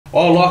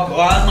Oh, like,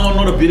 I know,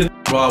 not a bit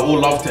of bro. All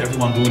love to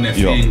everyone doing their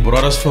thing, but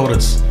I just felt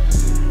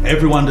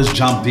everyone just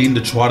jumped in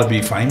to try to be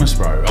famous,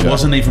 bro. It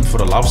wasn't even for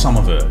the love, some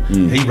of it.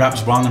 He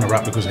raps, bro, I'm gonna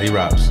rap because he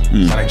raps.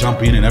 So they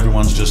jump in and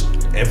everyone's just,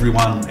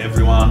 everyone.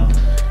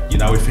 You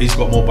know, if he's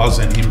got more buzz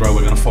than him, bro,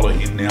 we're gonna follow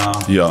him now.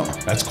 Yeah.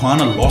 That's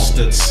kind of lost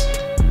its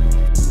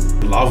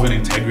love and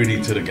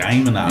integrity to the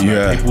game and that.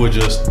 Yeah. People were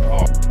just,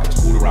 oh,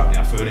 it's cool to rap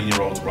now.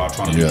 13-year-olds, bro,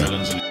 trying to do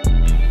villains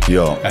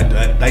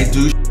and they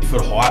do for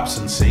hypes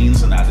and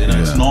scenes and that. You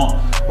know, it's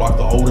not like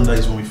the olden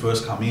days when we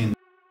first come in.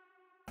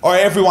 All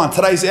right, everyone,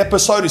 today's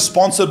episode is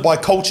sponsored by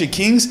Culture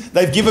Kings.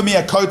 They've given me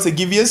a code to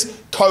give yous,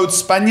 code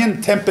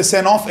Spanian,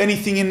 10% off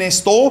anything in their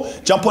store.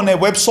 Jump on their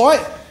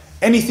website.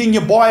 Anything you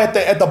buy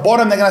at the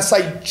bottom, they're gonna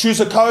say, choose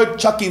a code,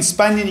 chuck in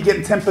Spanian, you're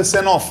getting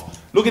 10%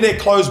 off. Look at their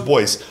clothes,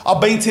 boys. I've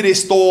been to their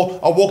store,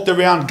 I walked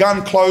around,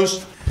 gun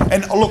clothes.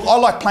 And look, I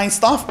like plain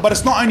stuff, but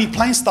it's not only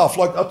plain stuff.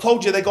 Like I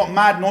told you, they got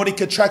mad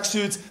Nautica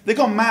tracksuits. They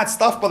got mad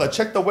stuff, brother.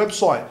 Check the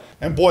website.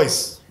 And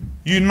boys,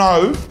 you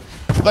know,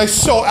 they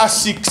sell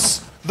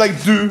Asics. They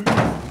do.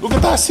 Look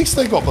at the Asics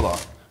they got, brother.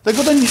 They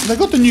got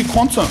the new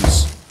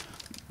Quantums.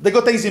 They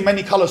got these in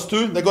many colors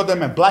too. They got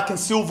them in black and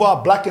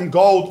silver, black and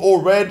gold,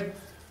 or red.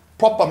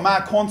 Proper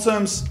mad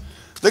Quantums.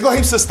 They got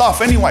heaps of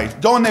stuff. Anyway,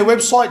 go on their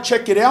website,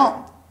 check it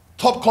out.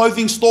 Top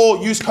clothing store,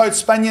 use code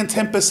Spanian,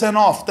 10%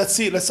 off. That's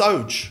it, let's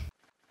Oj.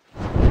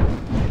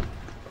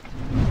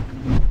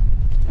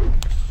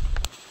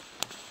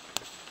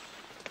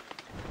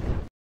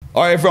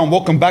 All right, everyone,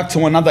 welcome back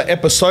to another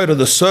episode of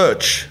The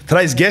Search.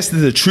 Today's guest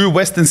is a true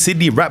Western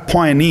Sydney rap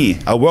pioneer,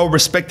 a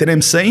well-respected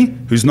MC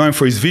who's known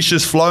for his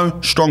vicious flow,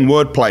 strong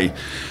wordplay.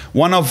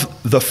 One of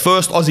the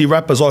first Aussie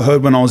rappers I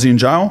heard when I was in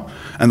jail,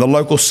 and the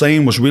local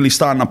scene was really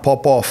starting to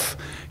pop off.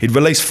 He'd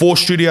released 4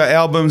 studio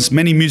albums,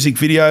 many music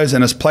videos,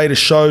 and has played at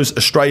shows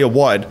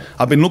Australia-wide.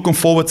 I've been looking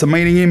forward to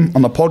meeting him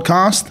on the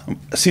podcast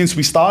since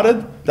we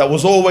started. That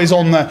was always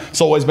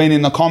it's always been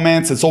in the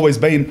comments, it's always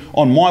been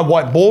on my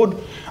whiteboard.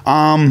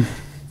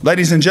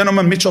 Ladies and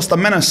gentlemen, Mitchos Da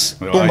Menace.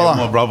 My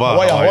brother.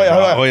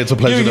 Oh, it's a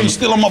pleasure. You're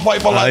still on my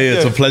paper.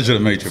 It's a pleasure to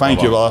meet you,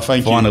 Thank you, brother.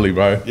 Thank you. Finally,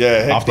 bro.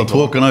 Yeah. After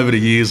talking over the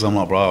years, I'm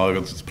like, bro,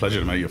 it's a pleasure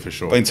to meet you for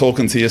sure. Been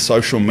talking to your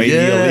social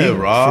media. Yeah,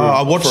 bro.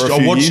 I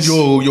watched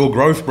your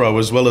growth, bro,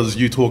 as well as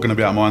you talking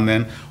about mine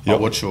then. I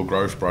watched your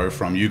growth, bro,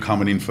 from you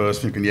coming in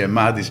first thinking, yeah,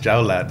 mad, this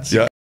jail lads.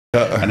 Yeah.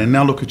 And then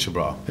now look at you,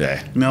 bro.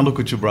 Yeah. Now look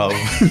at you, bro.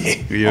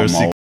 You're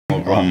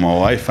on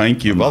my way.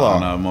 Thank you,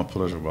 brother. No, my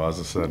pleasure, bro, as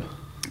I said.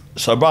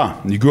 So, bro,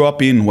 you grew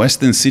up in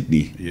Western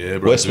Sydney. Yeah,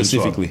 bro. Where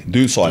specifically?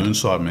 Doonside.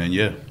 Doonside, man,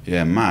 yeah.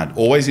 Yeah, mad.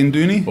 Always in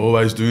Dooney?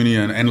 Always Dooney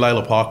and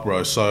Layla Park,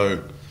 bro.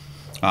 So,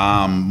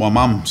 my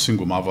mum,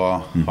 single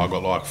mother. I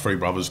got like 3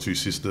 brothers, 2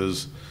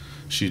 sisters.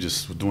 She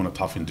just was doing it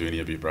tough in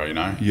Dooney a bit, bro, you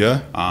know?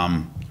 Yeah.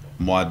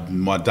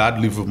 My dad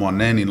lived with my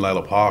nan in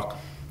Layla Park.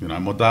 You know,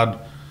 my dad,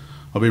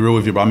 I'll be real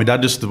with you, bro. My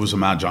dad just was a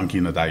mad junkie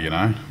in the day, you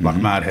know? Like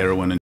mad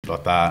heroin and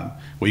like that.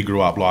 We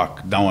grew up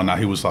like knowing that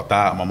he was like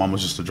that. My mum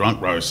was just a drunk,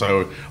 bro.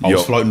 So I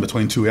was floating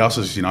between 2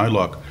 houses, you know,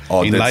 like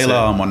in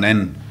Layla,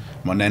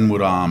 my nan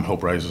would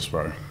help raise us,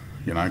 bro.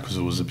 You know, because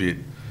it was a bit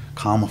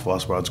calmer for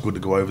us, bro. It's good to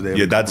go over there.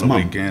 Your dad's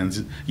mum?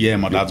 Weekends. Yeah,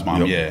 my dad's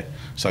mum, yeah.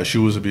 So she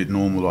was a bit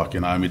normal, like,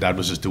 you know, my dad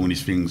was just doing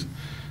his things.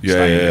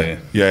 Yeah.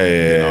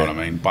 You know what I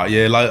mean? But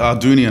yeah, like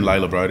Dooney and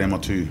Layla, bro, they're my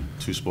two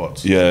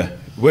spots. Yeah.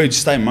 Where'd you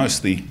stay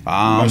mostly?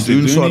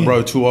 Doonside,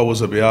 bro, too. I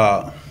was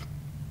about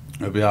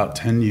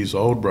 10 years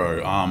old,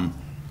 bro.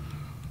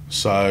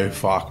 So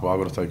fuck, bro, I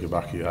gotta take you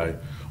back here, hey.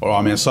 All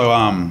right, man. So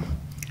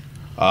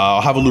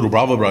I have a little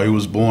brother, bro, who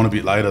was born a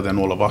bit later than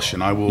all of us. You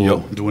know, we were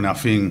doing our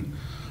thing.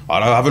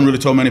 I haven't really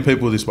told many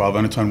people this, bro. I've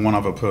only told one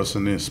other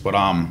person this. But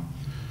all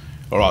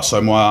right.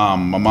 So my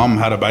mum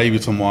had a baby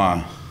to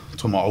my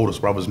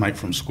oldest brother's mate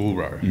from school,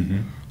 bro.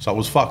 So it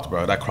was fucked,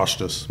 bro. That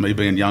crushed us. Me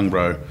being young,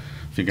 bro,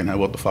 thinking, hey,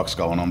 what the fuck's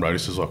going on, bro?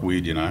 This is like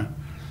weird, you know.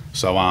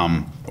 So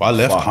I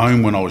left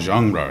home when I was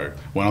young, bro.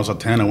 When I was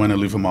 10, I went to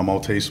live with my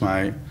Maltese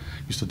mate.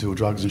 Used to do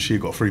drugs and shit,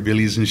 got free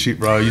billies and shit,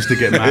 bro. Used to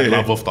get mad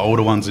love off the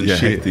older ones and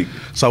shit. Hectic.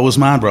 So I was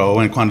mad, bro. I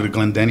went kind of to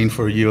Glendenning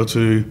for a year or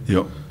 2.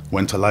 Yep.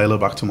 Went to Layla,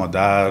 back to my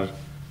dad,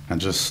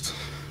 and just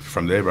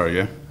from there, bro,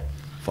 yeah.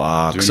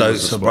 Fuck. So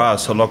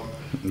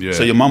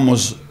your mum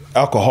was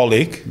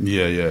alcoholic?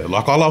 Yeah.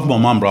 Like, I love my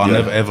mum, bro. I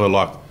never ever,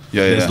 like,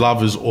 his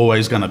love is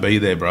always going to be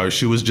there, bro.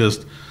 She was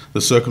just,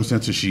 the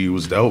circumstances she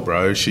was dealt,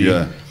 bro.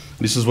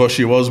 This is what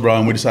she was, bro,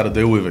 and we just had to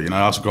deal with it. You know,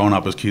 us growing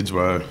up as kids,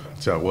 bro,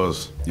 that's how it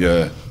was.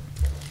 Yeah.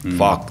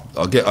 Fuck.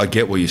 I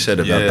get what you said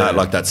about that,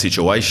 like that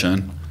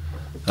situation.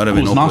 It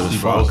was nasty,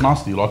 bro. It was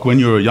nasty. Like, when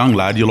you're a young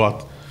lad, you're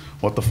like,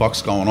 what the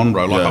fuck's going on,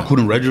 bro? Like, I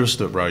couldn't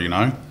register it, bro, you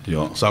know?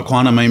 Yeah. So it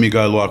kind of made me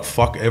go, like,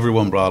 fuck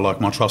everyone, bro.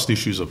 Like, my trust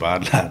issues are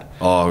bad, lad.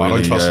 Oh, really? I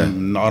don't trust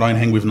I don't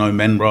hang with no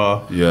men,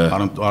 bro. Yeah. I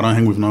don't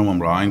hang with no one,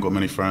 bro. I ain't got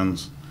many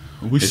friends.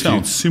 We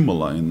sound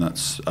similar in that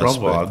aspect.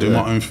 Bro, I do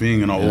my own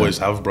thing, and I always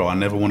have, bro. I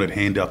never wanted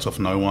handouts off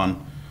no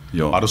one.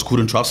 I just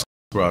couldn't trust,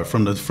 bro.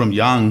 From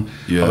young,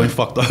 I've been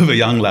fucked over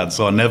young lads.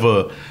 So I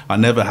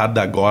never had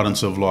that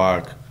guidance of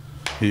like,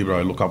 here,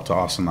 bro, look up to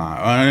us and that.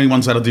 The only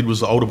ones that I did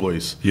was the older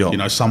boys. Yeah. You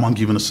know, someone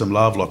giving us some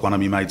love, like one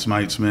of my mates,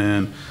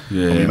 man.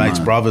 Yeah, One of my mates'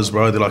 man. brothers,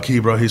 bro. They're like,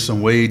 here, bro, here's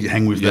some weed. You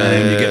hang with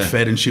them, you yeah. get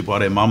fed and shit by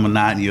their mum and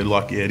that, and you're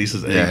like, yeah, this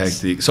is Yeah,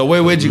 eggs. hectic. So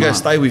where'd you go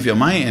stay with your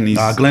mate? And he's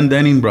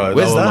Glendenning, bro.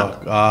 Where's They were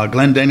that? Like,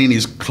 Glendenning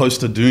is close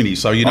to Dooney.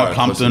 So, you know, Alright,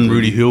 close to Plumpton, Dooney.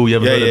 Rudy Hill, you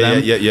ever heard of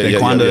them? They're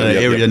kind of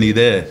area near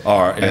there.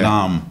 Alright,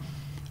 yeah. And,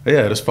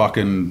 yeah, just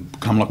fucking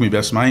come like my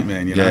best mate,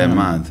 man. You know? Yeah,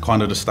 man.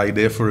 Kind of just stayed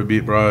there for a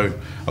bit, bro.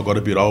 I got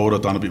a bit older,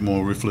 done a bit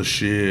more ruthless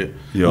shit.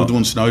 Yeah. We were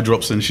doing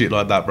snowdrops and shit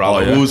like that, bro. Oh,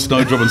 Like, yeah. we were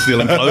snowdropping,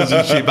 stealing clothes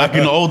and shit back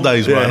in the old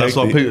days, bro. Yeah, That's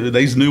why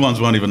these new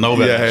ones won't even know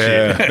about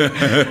that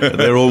shit.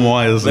 They're all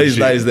Myers and these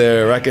shit. days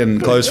they're racking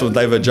clothes from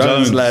David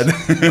Jones, lad.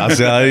 That's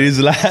how it is,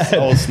 lad.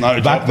 Old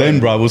snow Back then,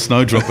 bro, we were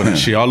snowdropping and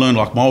shit. I learned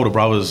like my older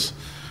brothers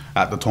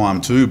at the time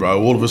too,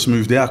 bro. All of us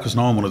moved out because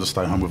no one wanted to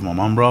stay home with my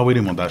mum, bro. We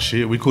didn't want that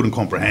shit. We couldn't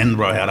comprehend,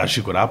 bro, how that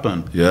shit could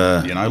happen.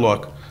 Yeah. You know,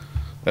 like,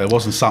 it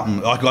wasn't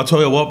something, like, I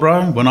tell you what,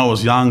 bro, when I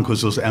was young,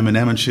 because it was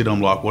Eminem and shit,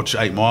 I'm like, watch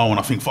 8 Mile, and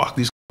I think, fuck,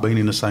 this been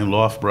in the same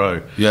life,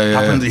 bro. Yeah.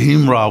 Happened to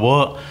him, bro,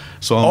 what?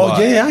 So I'm like,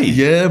 yeah, eh?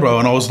 Yeah, bro,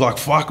 and I was like,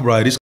 fuck,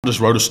 bro, this just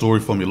wrote a story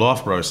from your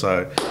life, bro,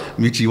 so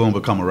Mitchie won't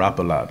become a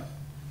rapper, lad.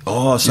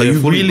 Oh, so Yeah,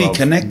 you fully, really bro.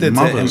 connected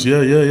Mothers,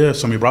 to him. yeah.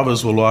 So my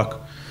brothers were like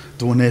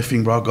doing their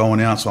thing, bro,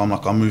 going out. So I'm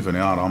like, I'm moving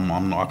out.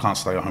 I can't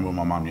stay at home with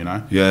my mum, you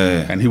know.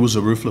 Yeah. And he was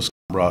a ruthless,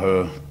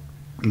 bro.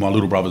 My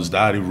little brother's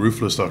dad, he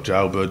ruthless, like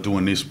jailbird,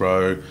 doing this,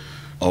 bro.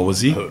 Oh,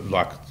 was he?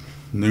 Like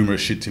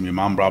numerous shit to me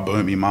mum, bro.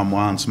 Burnt me mum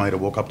once, made her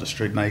walk up the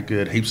street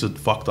naked. Heaps of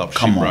fucked up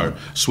Come shit, on. bro.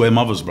 Swear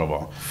mothers,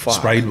 brother. Fuck.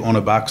 Sprayed on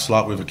her back,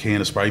 slut with a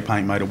can of spray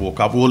paint, made her walk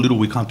up. We're little,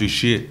 we can't do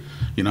shit.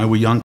 You know,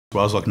 we're young,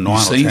 bro. I was like 9 or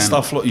 10. Seen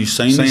stuff like you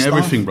seen Seen this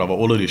everything, stuff? brother.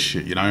 All of this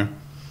shit, you know.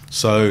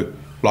 So,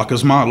 like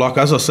as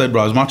I said,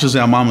 bro, as much as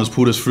our mum has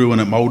put us through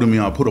and it molded me,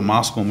 I put a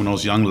mask on when I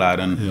was young, lad,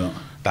 and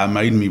that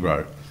made me,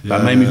 bro.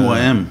 That made me who I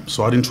am.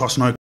 So I didn't trust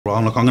no, bro.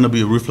 I'm like, I'm gonna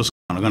be a ruthless.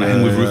 I'm gonna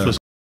hang with ruthless.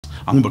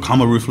 I'm gonna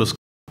become a ruthless.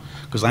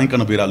 Because I ain't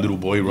gonna be that little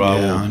boy, bro.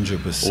 Yeah,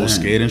 100%. All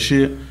scared and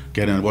shit.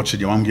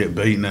 Watching your mum get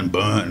beaten and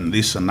burnt and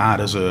this and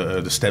that. As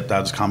the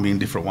stepdads come in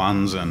different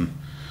ones, and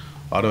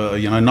I don't,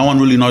 you know, no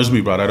one really knows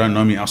me, bro. They don't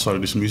know me outside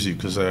of this music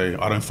because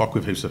I don't fuck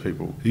with heaps of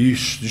people. You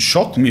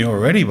shocked me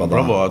already, brother.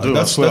 Brother, I do.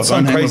 That's I don't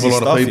some hang with a crazy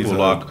lot stuff. of people.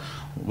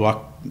 Like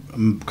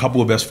a couple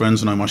of best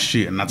friends know my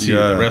shit, and that's it.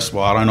 The rest,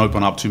 well, I don't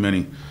open up to too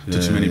many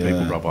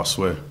people, brother. I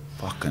swear.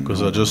 Fucking.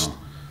 Because I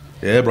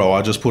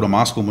just put a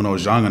mask on when I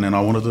was young, and then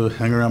I wanted to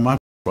hang around my.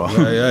 Bro.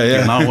 Yeah.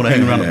 You know, I want to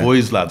hang around the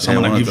boys, lad.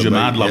 Someone that gives you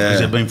mad love because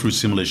yeah. they've been through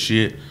similar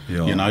shit.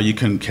 Yeah. You know, you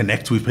can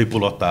connect with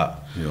people like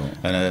that. Yeah.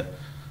 And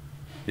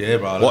yeah,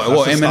 bro.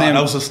 What Eminem? That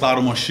was the start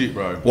of my shit,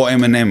 bro. What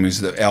Eminem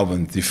is the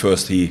album the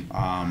first hear?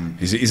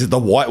 Is it the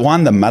white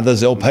one, the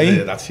Mother's LP?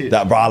 Yeah, that's it.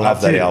 Bro, I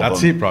love that album.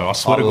 That's it, bro. I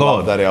swear to God.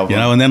 love that album. You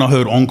know, and then I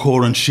heard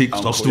Encore and shit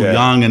because I was still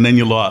young, and then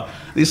you're like,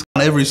 this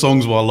every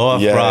song's my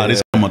life, bro. This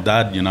is my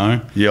dad, you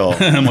know. Yeah. My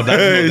dad's not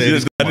there.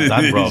 This is my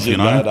dad, bro. You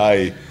know.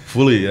 Dad,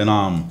 Fully, and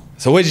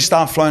So where'd you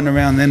start floating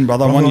around then,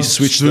 brother? When you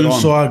switched it on?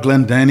 Stoonside,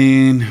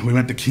 Glendenning. We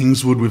went to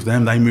Kingswood with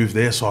them. They moved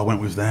there, so I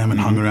went with them and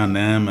hung around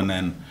them. And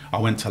then I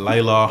went to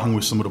Layla, hung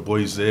with some of the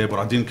boys there, but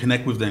I didn't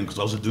connect with them because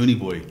I was a Dooney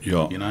boy.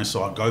 Yeah. You know,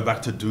 so I'd go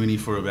back to Dooney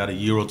for about a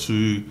year or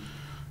two.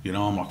 You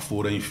know, I'm like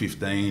 14,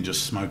 15,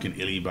 just smoking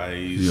illy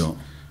bays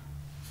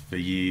for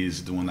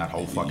years, doing that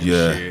whole fucking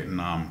shit.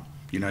 And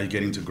you know, you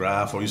get into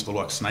graph. I used to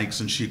like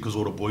snakes and shit because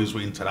all the boys were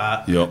into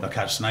that. I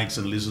catch snakes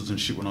and lizards and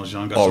shit when I was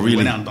younger. Oh, so really? We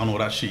went out and done all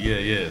that shit.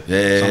 Yeah.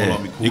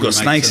 Like You got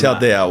snakes out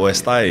there out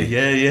west, eh?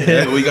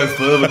 Yeah. We go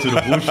further to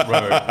the bush,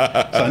 bro.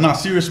 So, no,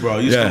 serious, bro.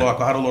 I used to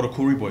I had a lot of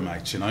Koori boy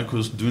mates, you know,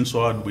 because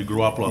Doonside, we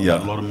grew up like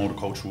a lot of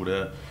multicultural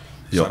there.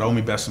 So they're all my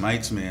best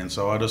mates, man.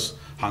 So I just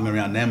hung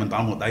around them and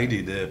done what they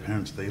did. Their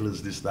parents,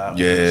 dealers, this, that.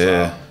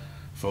 So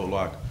felt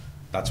like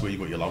that's where you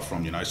got your love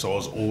from, you know. So I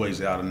was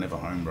always out and never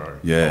home, bro.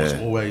 I was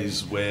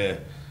always where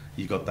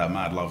you got that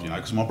mad love, you know.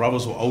 Because my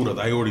brothers were older,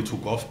 they already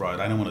took off, bro.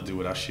 They didn't want to do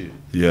with that shit.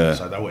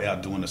 So they were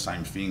out doing the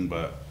same thing,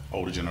 but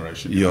older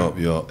generation.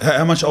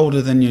 How much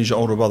older than you is your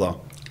older brother?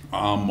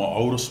 My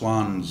oldest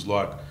one's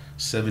like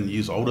 7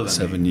 years older than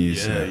 7 me.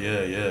 years.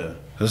 Yeah.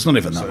 That's not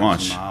even that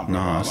much. Nah, bro.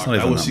 No, it's like, not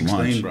even they were that 16,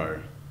 much. bro.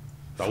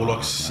 They were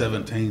like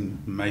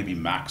 17, maybe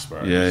max,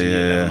 bro.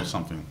 Yeah. Or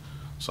something.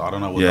 So I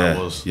don't know what that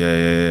was.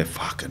 Yeah.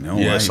 Fucking hell.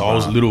 Yeah, so I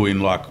was little in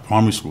like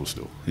primary school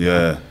still.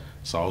 Yeah.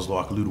 So I was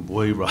like a little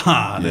boy, bro.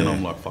 And then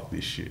I'm like, fuck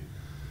this shit.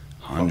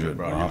 100,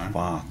 bro. You know?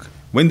 Fuck.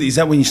 Is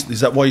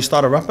that why you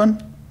started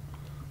rapping?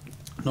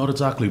 Not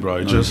exactly,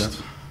 bro.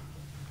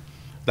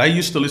 They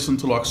used to listen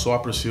to like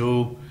Cypress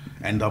Hill,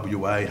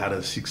 NWA, had a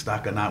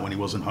 6-stack and that when he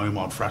wasn't home.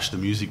 I'd thrash the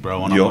music,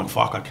 bro. And I'm like,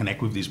 fuck, I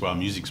connect with this, bro.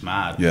 Music's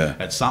mad.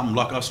 It's something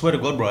like, I swear to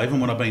God, bro, even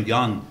when I've been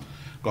young,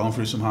 going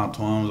through some hard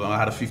times, I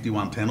had a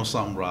 5110 or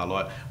something, bro.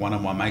 Like one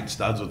of my mates'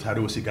 dads or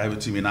tattooist, he gave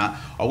it to me and that.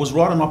 I was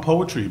writing my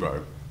poetry,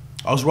 bro.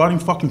 I was writing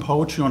fucking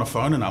poetry on a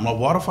phone and I'm like,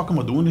 why the fuck am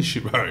I doing this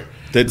shit, bro?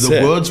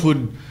 The words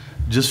would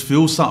just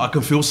feel something. I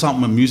can feel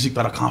something in music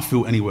that I can't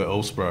feel anywhere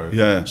else,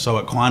 bro. So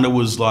it kind of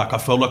was like, I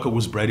felt like it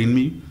was bred in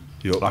me.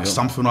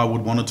 Something I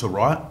would wanted to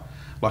write.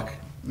 Like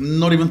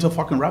not even to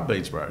fucking rap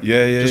beats, bro.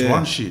 Just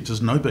one shit,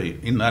 just no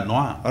beat in that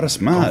night. Oh,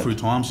 that's mad. Gone through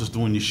times just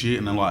doing your shit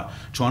and then like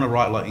trying to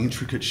write like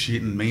intricate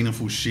shit and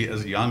meaningful shit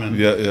as a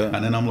youngin'.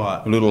 And then I'm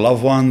like, little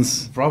loved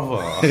ones,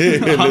 brother,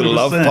 little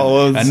love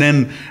poems.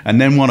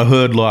 And then when I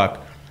heard like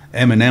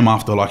Eminem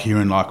after like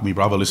hearing like me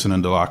brother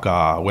listening to like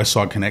West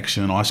Side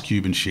Connection, Ice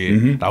Cube and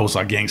shit, that was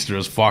like gangster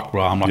as fuck,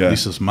 bro. I'm like,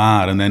 this is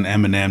mad. And then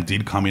Eminem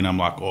did come in. I'm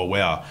like, oh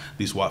wow,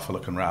 this white fella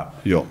can rap.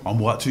 I'm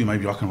white too,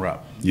 maybe I can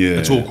rap.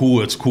 It's all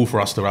cool. It's cool for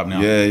us to rap now.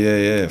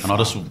 And I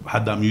just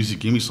had that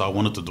music in me, so I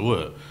wanted to do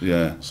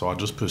it. So I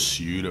just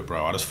pursued it,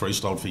 bro. I just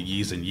freestyled for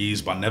years and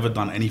years, but never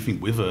done anything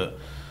with it.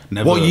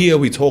 Never. What year are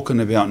we talking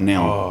about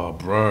now? Oh,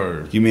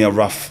 bro. Give me a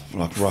rough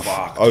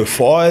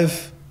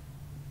 05.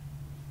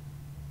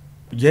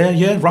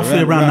 Yeah, roughly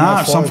around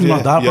that, something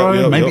like that,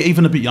 bro. Maybe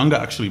even a bit younger,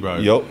 actually,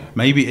 bro.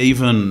 Maybe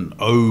even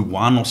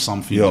 01 or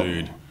something,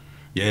 dude.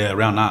 Yeah,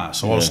 around that.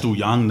 So I was still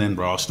young then,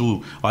 bro.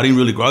 I didn't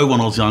really grow when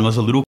I was young. I was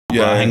a little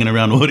hanging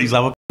around all these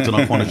other and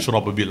I kind of shut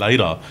up a bit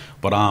later.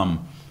 But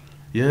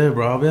yeah,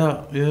 bro,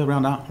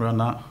 around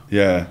that.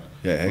 Yeah,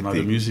 hectic.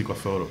 The music, I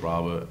felt it,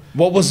 bro.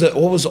 But what was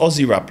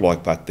Aussie rap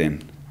like back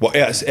then? What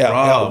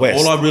out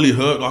west? All I really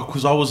heard, like,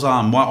 because I was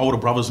my older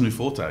brothers knew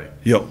Forte.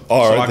 So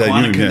I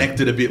kind of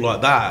connected a bit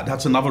like that.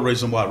 That's another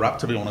reason why I rap,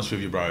 to be honest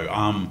with you,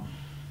 bro.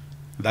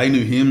 They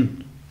knew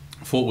him.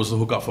 Fort was the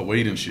hookup for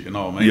weed and shit, you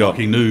know what I mean? Like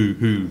he knew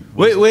who.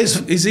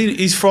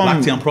 He's from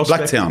Blacktown,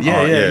 Prospect. Blacktown.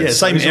 Yeah.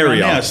 Same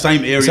area.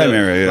 Same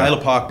area.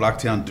 Layla Park,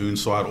 Blacktown,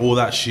 Doonside, all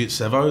that shit,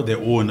 Sevo, they're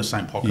all in the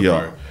same pocket,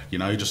 bro. You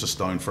know, just a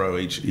stone throw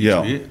each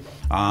bit.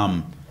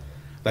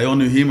 They all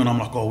knew him and I'm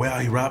like, oh wow,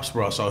 he raps,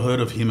 bro. So I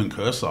heard of him and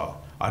Cursor.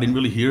 I didn't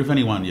really hear of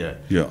anyone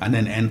yet. And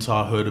then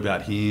Enter, heard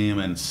about him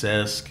and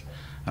Sesk.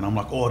 And I'm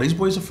like, oh, these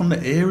boys are from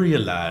the area,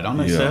 lad. I'm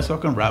like, Sesk,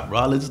 I can rap,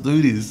 bro. Let's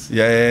do this.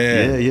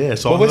 Yeah.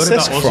 So I heard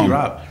about Aussie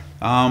rap.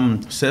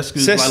 Sesk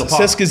is Layla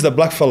Park. Sesk is the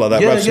black fella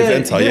that raps with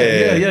Enter.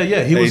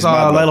 Yeah. He was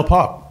Layla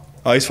Park.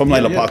 Oh, he's from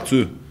Layla Park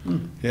too.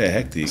 Yeah,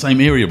 hectic. Same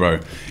area, bro.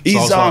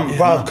 He's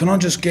bro, can I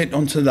just get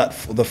onto that,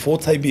 the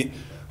Forte bit?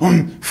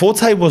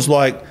 Forte was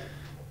like,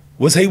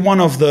 was he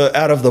one of the,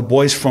 out of the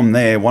boys from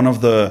there, one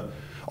of the,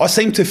 I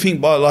seem to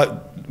think, but like,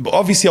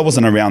 obviously I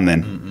wasn't around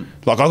then.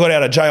 Like I got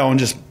out of jail and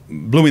just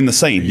blew in the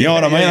scene. You know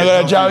what I mean? I got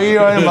out of jail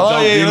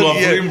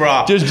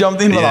here. Just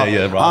jumped in.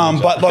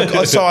 But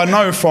like, so I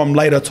know from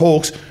later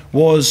talks,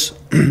 was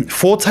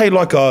Forte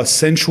like a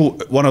central,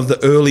 one of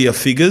the earlier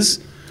figures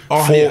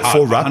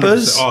for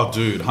rappers? 100%. Oh,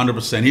 dude,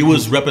 100%. He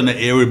was repping the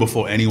area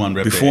before anyone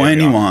repped Before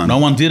anyone. No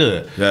one did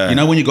it. You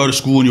know when you go to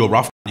school and you're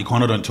rough, you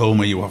kind of don't tell them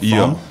where you are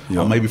from.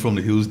 Or maybe from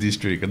the Hills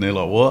District. And they're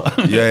like, what?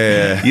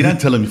 You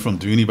don't tell them you're from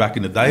Dooney back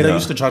in the day. They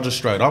used to judge us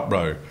straight up,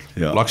 bro.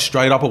 Like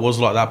straight up it was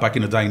like that back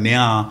in the day.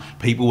 Now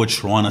people were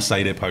trying to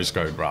say their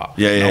postcode, bro.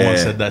 No one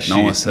said that shit.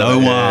 No one said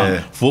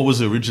that. Fort was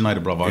the originator,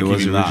 brother. He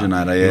was the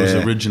originator, He was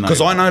the originator.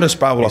 Because I noticed,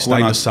 bro, like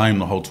stayed the same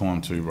the whole time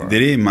too, bro.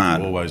 Did he,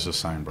 man? Always the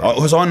same, bro.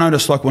 Because I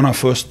noticed, like when I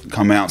first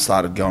come out,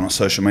 started going on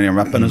social media and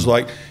rapping, it's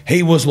like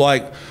he was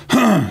like,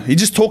 he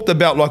just talked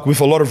about like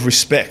with a lot of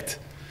respect.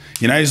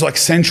 You know, he's like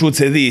central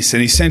to this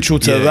and he's central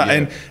to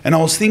that. And I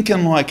was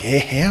thinking like,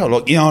 how?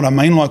 Like, you know what I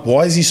mean? Like,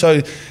 why is he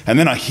so... And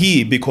then I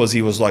hear because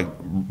he was like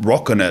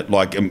rocking it,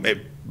 like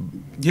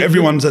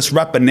everyone's that's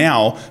rapping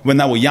now, when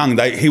they were young,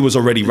 he was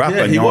already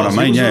rapping, you know what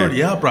I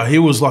mean? Bro. He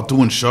was like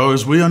doing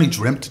shows. We only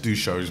dreamt to do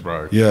shows,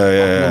 bro.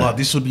 Like,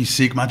 this would be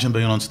sick. Imagine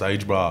being on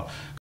stage, bro,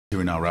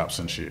 hearing our raps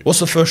and shit. What's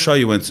the first show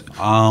you went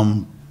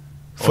to?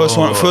 First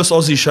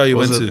Aussie show you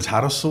went to? Was it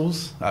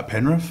Tattersalls at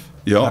Penrith?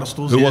 Who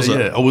was it?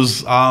 It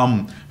was,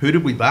 who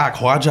did we back?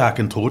 Hijack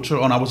and Torture.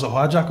 Oh, no, was it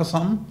Hijack or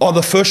something? Oh,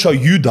 the first show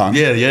you done?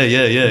 Yeah.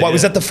 Wait,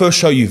 was that the first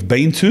show you've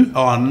been to?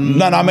 Oh,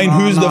 no, I mean,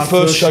 who's the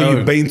first show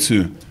you've been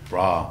to?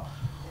 Bruh,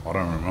 I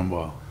don't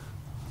remember.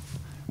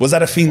 Was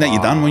that a thing that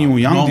you done when you were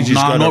young? Did you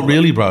not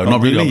really, bro.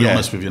 Not really, I'll be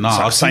honest with you.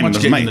 I was too much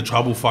getting into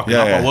trouble fucking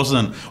up. I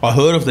wasn't, I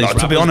heard of these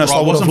rappers. To be honest,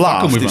 I would have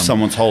laughed if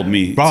someone told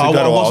me to go to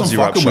I wasn't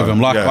fucking with them.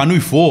 Like, I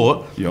knew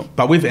Fort, Yep.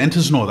 but with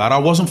Enters and all that, I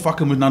wasn't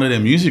fucking with none of their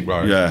music,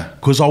 bro. Yeah.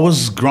 Because I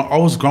was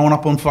growing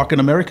up on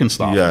fucking American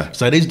stuff. Yeah.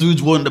 So these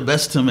dudes weren't the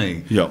best to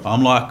me. Yep.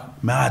 I'm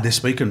like, man, they're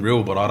speaking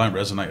real, but I don't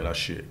resonate with that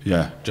shit.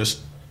 Yeah.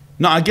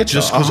 No, I get you.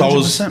 Just because I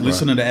was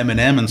listening to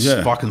Eminem and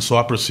fucking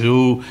Cypress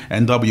Hill,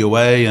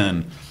 NWA,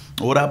 and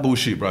all that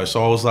bullshit, bro.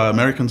 So I was like,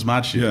 Americans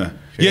mad shit.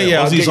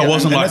 Aussies, I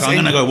wasn't like, I'm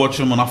gonna go watch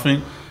them or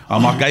nothing.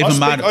 I'm like, gave them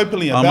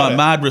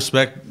mad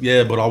respect.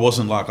 Yeah, but I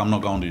wasn't like, I'm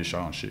not going to your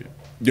show and shit.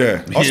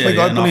 Yeah, I speak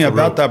openly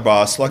about that,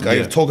 bro. It's like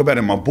I talk about it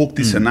in my book,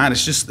 this and that.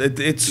 It's just,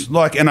 it's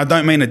like, and I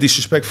don't mean it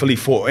disrespectfully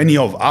for any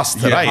of us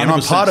today, and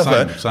I'm part of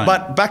it.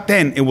 But back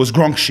then, it was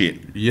Gronk shit.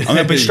 I'm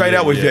gonna be straight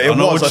out with you. It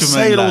was. I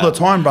say it all the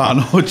time, bro. I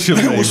know what you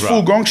mean. It was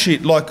full Gronk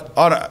shit. Like,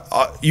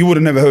 you would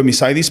have never heard me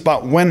say this,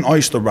 but when I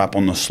used to rap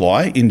on the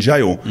sly in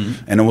jail,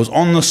 and it was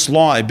on the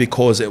sly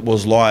because it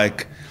was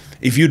like,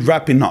 if you'd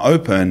rap in the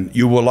open,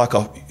 you were like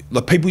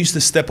like people used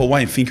to step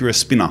away and think you're a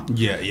spinner.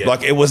 Yeah, yeah.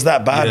 Like it was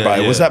that bad,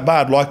 bro. It was that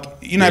bad. Like,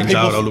 you know, in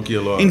people jail, they'll look at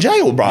you like, in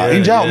jail, bro. Yeah,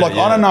 in jail. yeah, Like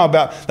yeah. I don't know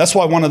about. That's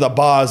why one of the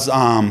bars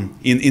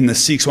in the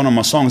Six, one of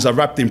my songs, I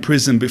rapped in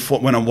prison before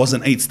when it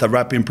wasn't eats to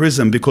rap in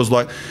prison, because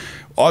like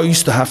I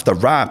used to have to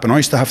rap and I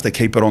used to have to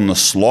keep it on the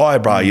sly,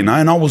 bro. You know,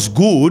 and I was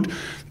good,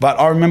 but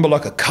I remember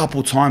like a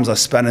couple times I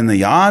spat in the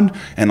yard,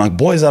 and like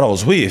boys that I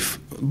was with.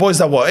 Boys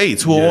that were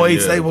eats,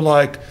 they were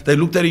like, they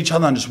looked at each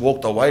other and just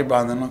walked away,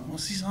 bro. And they're like,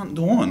 what's this aunt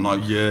doing?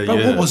 Like, bro,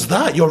 what was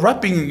that? You're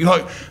rapping. You're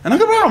like, and I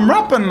go, bro, I'm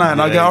rapping, man.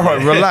 I go, all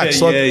right, relax.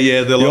 Like, They're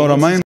you know what I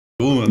mean?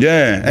 Doing?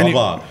 Yeah.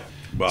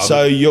 And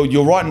so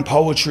you're writing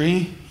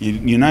poetry,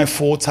 you know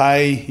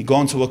Forte, you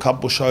go into a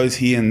couple shows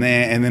here and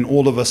there, and then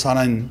all of a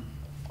sudden,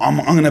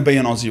 I'm going to be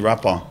an Aussie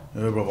rapper.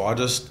 Yeah, bro,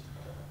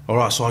 all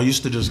right, so I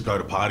used to just go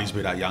to parties,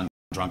 be that young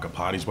drunk at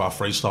parties, bro,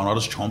 freestyle, and I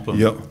just chomp them.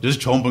 Yep. Just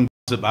chomping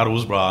at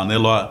battles, bro, and they're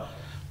like,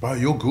 bro,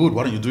 you're good,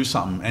 why don't you do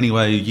something?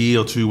 Anyway, a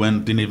year or two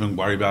went, didn't even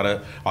worry about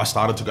it. I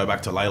started to go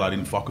back to Layla, I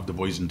didn't fuck with the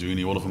boys in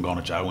Dooney, all of them going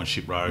to jail and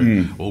shit,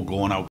 bro. All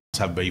gone out,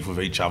 have beef with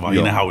each other.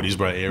 You know how it is,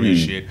 bro, area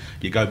shit.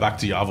 You go back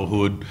to your other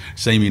hood,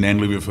 see me in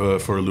Endley with her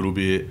for a little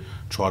bit,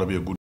 try to be a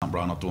good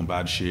bro, not doing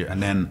bad shit.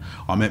 And then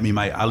I met me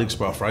mate Alex,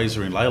 bro,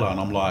 Fraser in Layla, and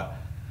I'm like,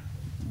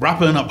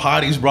 rapping at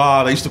parties,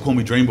 bro. They used to call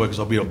me Dream Boy because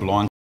I'd be a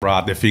blind,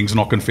 bro. Their things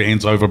knocking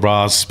fans over,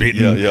 bro,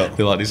 spitting.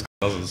 They're like, this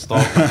doesn't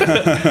stop.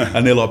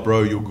 And they're like,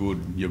 bro, you're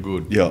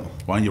good.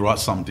 Why don't you write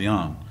something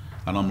down?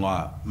 And I'm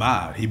like,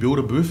 man, he built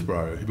a booth,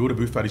 bro. He built a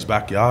booth at his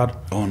backyard.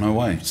 Oh, no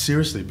way.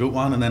 Seriously, built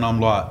one. And then I'm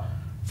like,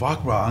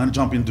 fuck, bro, I'm gonna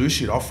jump in and do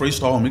shit. I'll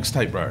freestyle a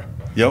mixtape, bro.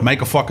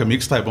 Make a fucking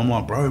mixtape. I'm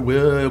like, bro,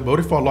 what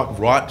if I like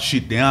write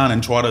shit down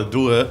and try to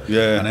do it?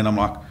 And then I'm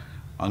like,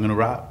 I'm gonna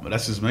rap. But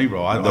that's just me,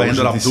 bro.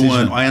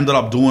 I ended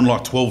up doing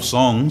like 12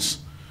 songs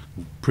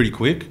pretty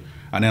quick.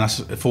 And then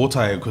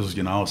Forte, because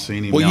you know, I've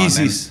seen him. What year is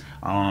this?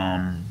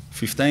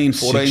 15,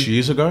 14? 6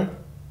 years ago.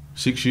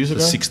 6 years ago.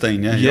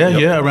 16,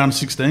 around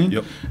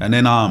 16. And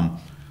then I'm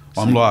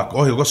like,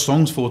 oh, you got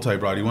songs, Forte,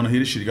 bro. Do you want to hear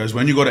this shit? He goes,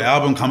 when you got an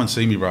album, come and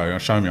see me, bro.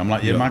 Show me. I'm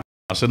like, yeah, man.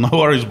 I said, no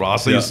worries, bro. I'll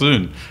see you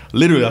soon.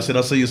 Literally, I said,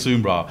 I'll see you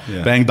soon, bro.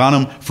 Bang, done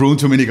him. Threw him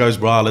to me. And he goes,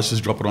 bro, let's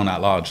just drop it on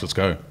At Large. Let's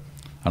go.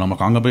 And I'm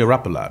like, I'm gonna be a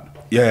rapper, lad.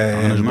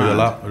 I'm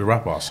gonna be a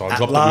rapper. So I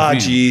dropped Large it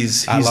with him.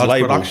 is his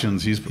label.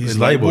 Productions. His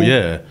label,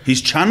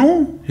 His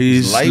channel?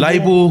 His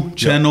label,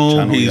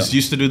 channel. He's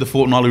used to do the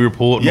Fortnightly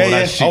Report and all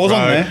that shit, I was bro.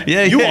 on there.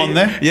 Yeah, you were on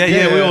there?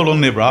 Yeah, we all on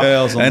there, bro.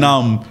 Yeah, I was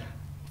on there.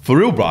 For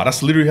real, bro,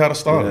 that's literally how to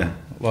start.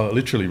 Like,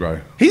 literally,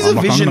 bro. He's a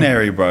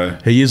visionary, bro.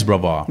 He is,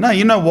 brother. No,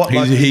 you know what?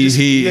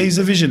 He's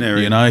a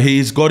visionary. You know,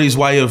 he's got his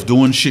way of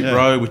doing shit,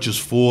 bro, which is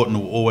fought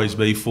and will always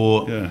be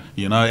fought.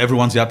 You know,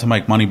 everyone's out to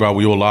make money, bro.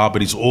 We all are,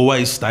 but he's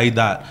always stayed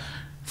that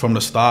from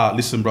the start.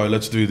 Listen, bro,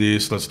 let's do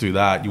this, let's do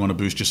that. You want to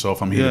boost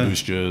yourself? I'm here to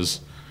boost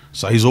yours.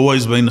 So he's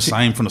always been the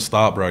same from the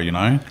start, bro. You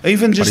know,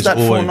 even just that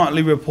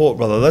Fortnightly Report,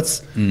 brother.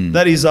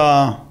 That is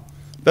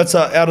that's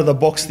a out of the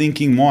box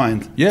thinking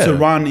mind to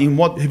run in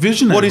what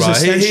is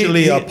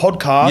essentially a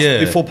podcast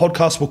before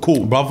podcasts were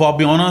cool. Brother, I'll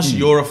be honest,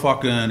 you're a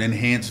fucking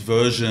enhanced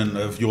version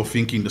of your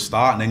thinking to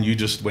start, and then you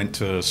just went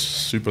to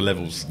super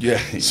levels.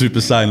 Super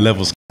Saiyan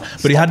levels.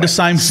 But he had the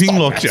same thing,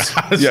 like,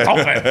 stop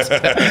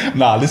it.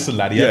 Nah, listen,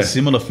 lad, he had a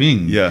similar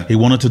thing. He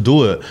wanted to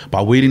do it,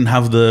 but we didn't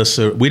have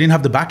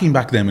the backing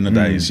back then in the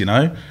days, you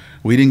know.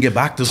 We didn't get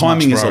back to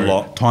timing is a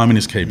lot. Timing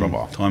is key,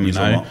 brother. Timing is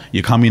a lot.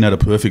 You come in at a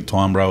perfect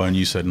time, bro, and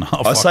you said, "No."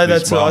 I said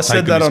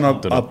that on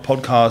a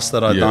podcast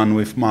that I done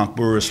with Mark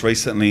Burris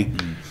recently.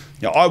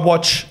 Yeah, I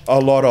watch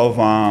a lot of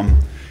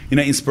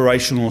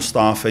inspirational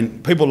stuff,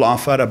 and people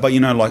laugh at it. But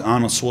like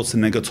Arnold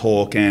Schwarzenegger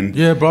talk, and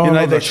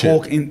bro, they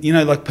talk in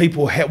like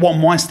people. What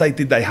mind state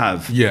did they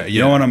have?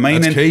 You know what I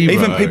mean? That's and key,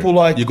 even bro. people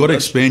like you got to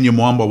expand your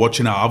mind by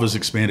watching how others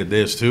expanded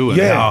theirs too.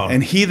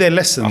 And hear their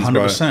lessons, 100%.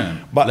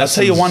 Bro. But I'll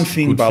tell you one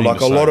thing, bro.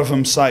 Like a lot of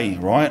them say,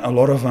 right? A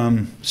lot of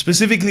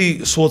specifically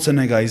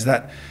Schwarzenegger, is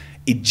that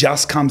it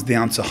just comes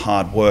down to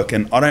hard work,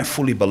 and I don't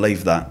fully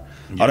believe that.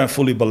 I don't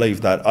fully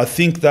believe that. I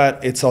think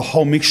that it's a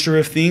whole mixture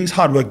of things.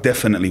 Hard work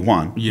definitely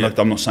one. Like,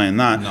 I'm not saying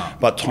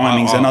that, but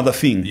timing's another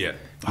thing. You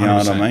know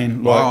what I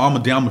mean? Like,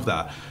 I'm down with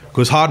that.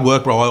 Because hard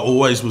work, bro, I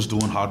always was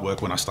doing hard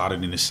work when I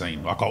started in this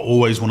scene. Like, I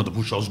always wanted to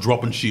push. I was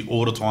dropping shit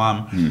all the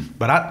time.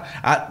 But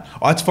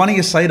it's funny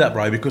you say that,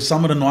 bro, because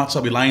some of the nights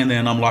I'll be laying there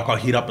and I'm like, I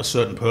hit up a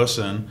certain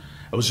person.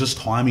 It was just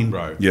timing,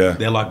 bro.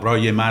 They're like, bro,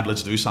 mad,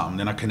 let's do something.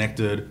 Then I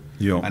connected.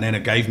 And then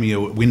it gave me a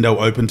window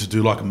open to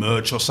do like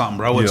merch or something,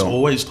 bro. It's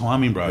always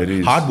timing, bro. It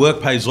is. Hard work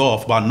pays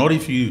off, but not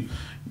if you...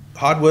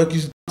 Hard work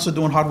is also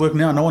doing hard work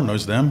now. No one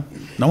knows them.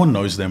 No one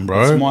knows them,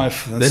 bro.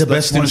 They're the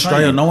best in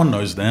Australia. No one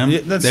knows them.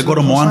 They've got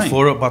a mind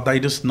for it, but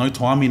they just no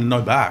timing and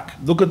no back.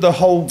 Look at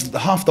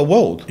half the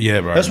world.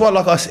 Bro. That's why,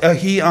 like, I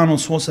hear Arnold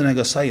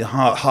Schwarzenegger say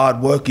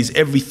hard work is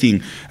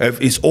everything.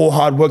 It's all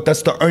hard work.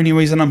 That's the only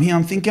reason I'm here.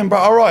 I'm thinking, bro,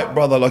 all right,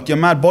 brother, like, you're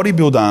mad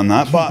bodybuilder and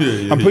that, but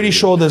I'm pretty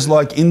sure there's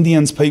like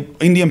Indian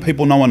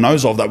people no one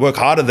knows of that work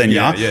harder than you.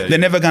 They're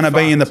never going to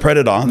be in the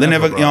Predator. They're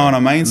never, you know what I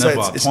mean?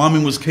 So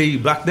timing was key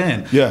back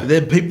then.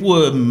 People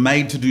were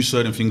made to do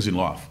certain things in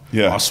life.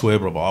 Yeah. I swear,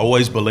 bro. I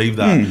always believe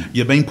that.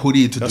 You're being put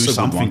here to That's do a good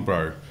something, one.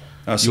 bro.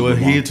 That's a You're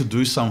good here one. to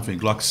do something.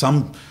 Like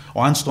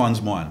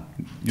Einstein's mind.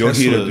 You're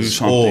here to do Tesla's,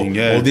 something,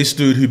 yeah. Or this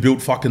dude who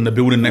built fucking the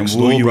building next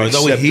will door, you bro. They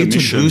were accept here the to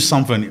mission? do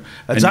something.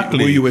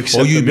 Exactly. will you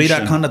accept or you the be that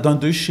mission? kind that don't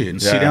do shit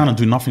and sit Yeah. down and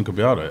do nothing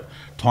about it.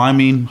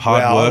 Timing,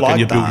 hard Yeah, I work, like and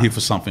you're built that. here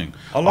for something.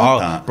 I like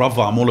that.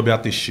 Brother, I'm all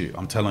about this shit.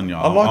 I'm telling you.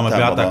 I'm like about that,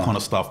 that brother. kind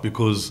of stuff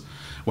because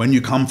when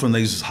you come from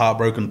these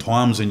heartbroken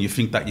times and you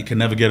think that you can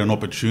never get an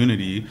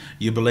opportunity,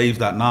 you believe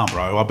that, nah,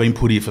 bro, I've been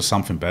put here for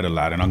something better,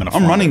 lad, and I'm going to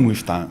I'm running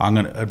with that. I'm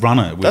going to run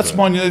it with That's it.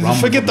 mine. Run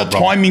Forget with the it, my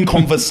brother. timing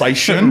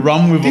conversation.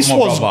 Run with it, this my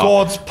was brother.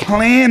 God's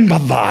plan,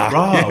 brother.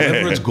 Bro,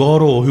 whether it's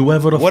God or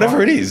whoever the Whatever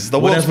fuck, it is, the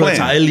world's whatever it's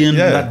plan. alien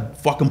Yeah.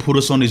 that fucking put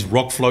us on this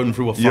rock floating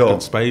through a fucking Yo.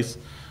 space.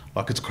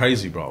 Like, it's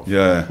crazy, bro.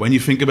 Yeah. When you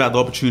think about the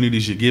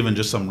opportunities you're given,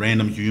 just some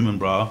random human,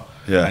 bro.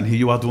 Yeah. And here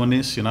you are doing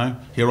this, you know?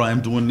 Here I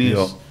am doing this.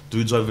 Yeah.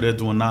 Dude's over there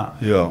doing that.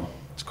 Yeah.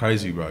 It's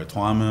crazy, bro.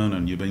 Timing,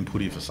 and you're being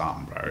put here for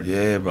something, bro.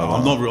 Yeah, brother.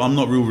 I'm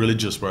not real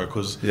religious, bro,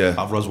 because Yeah.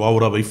 otherwise, why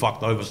would I be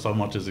fucked over so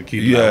much as a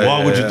kid? Yeah, Like,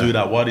 why would you yeah. do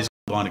that? Why this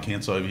dying of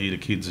cancer over here to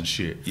kids and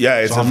shit? Yeah,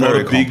 it's a I'm not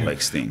very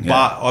complex thing, yeah.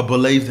 But I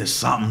believe there's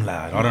something,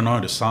 lad. I don't know.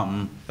 There's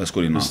something. That's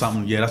good There's enough.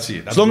 something. Yeah, that's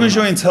it. That's As long good as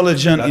you're enough.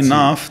 intelligent That's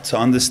enough to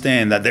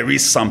understand that there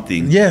is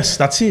something. Yes,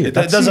 that's it. It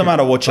doesn't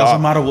matter what you are.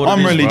 Doesn't matter what I'm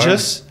it is,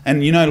 religious,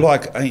 and you know,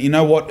 like you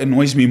know what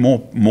annoys me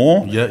more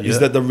Yeah, is yeah.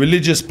 that the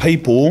religious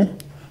people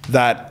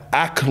that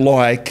act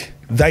like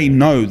they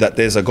know that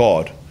there's a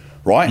God,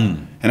 right?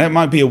 Hmm. And that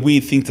might be a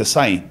weird thing to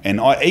say, and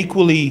I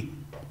equally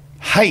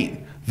hate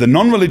the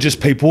non-religious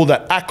people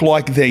that act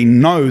like they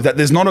know that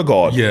there's not a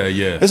God. Yeah,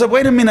 yeah. It's like,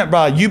 wait a minute,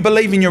 bro. You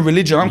believe in your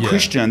religion. I'm Yeah.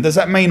 Christian. Does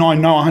that mean I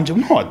know 100?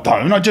 No, I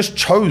don't. I just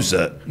chose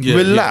it. Yeah,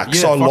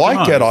 Relax. yeah, I fucking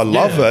like it. oath. I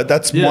love Yeah. it.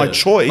 That's Yeah. my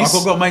choice. Like,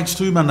 I've got mates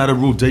too, man, that are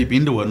real deep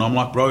into it, and I'm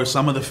like, bro,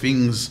 some of the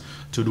things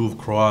to do with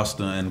Christ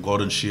and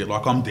God and shit,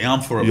 like, I'm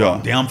down for it. Yeah.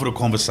 I'm down for the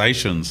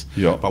conversations.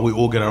 Yeah. But we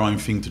all get our own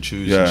thing to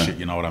choose Yeah. and shit.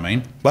 You know what I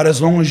mean? But as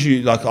long as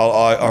you like,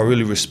 I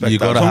really respect You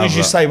that. As gotta long have as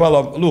you that. say,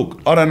 well, look,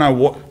 I don't know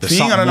what There's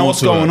thing, I something don't know more what's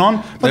to going it. on,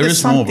 but There there's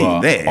is more, something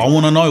bro. there. I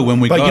want to know when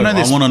we go. I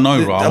there's- want to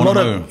know, bro. I a want lot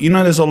to know. of, you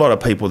know, there's a lot of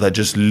people that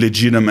just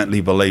legitimately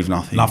believe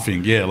nothing.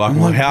 Nothing, yeah. Like, I'm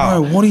well, like, how?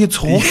 bro, what are you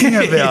talking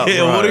about? Yeah,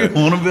 bro? what do you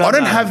want about I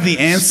don't that? have the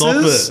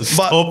answers.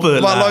 Stop it.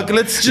 But lad. like,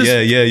 let's just.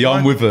 Yeah. I'm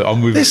like, with it.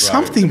 I'm with There's it,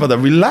 bro. something, but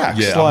relax.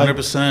 Yeah, like,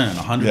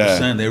 100%. 100%.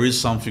 Yeah. There is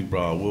something,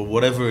 bro. Well,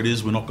 whatever it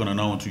is, we're not going to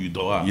know until you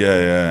die.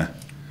 Yeah.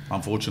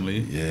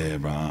 Unfortunately. Yeah,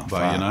 bro.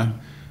 But, you know.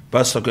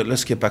 But so good.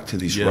 Let's get back to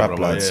this Yeah, rap,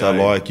 brother, lad. yeah, So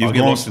yeah. like, I'll you've get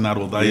gone lost in that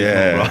all day,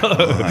 Yeah,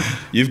 bro.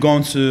 you've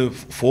gone to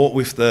fought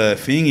with the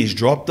thing. He's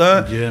dropped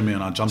it. Yeah,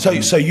 man. I jumped So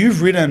in, so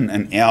you've written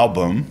an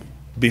album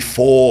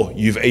before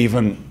you've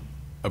even.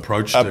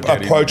 approached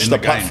approached in the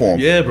game. platform.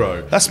 Yeah,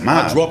 bro. That's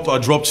mad. I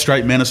dropped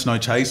straight Menace, no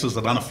chasers.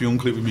 I done a film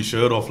clip with my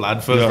shirt off,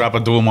 lad. First Yeah. rapper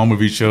doing one with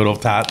his shirt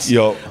off, tats.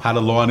 Yo. Had a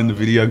line in the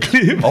video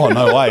clip. Oh,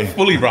 no way.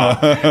 Fully, bro.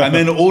 And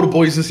then all the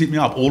boys just hit me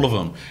up, all of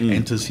them. Mm.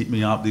 Enters hit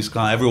me up. This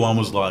guy, everyone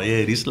was like,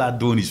 yeah, this lad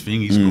doing his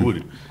thing. He's Mm.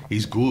 good.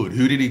 He's good.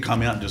 Who did he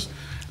come out and just?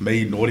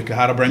 Me, Nautica,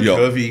 had to bring Yo.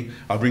 Curvy.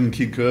 I bring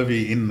Kid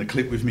Curvy in the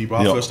clip with me,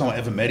 bro. Yo. First time I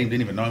ever met him,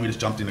 didn't even know him. He just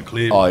jumped in the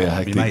clip. Oh, yeah, My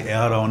hectic. mate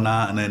Aldo and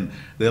that. And then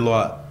they're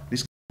like,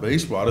 this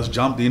beast, bro. I just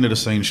jumped into the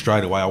scene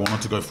straight away. I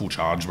wanted to go full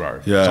charge, bro.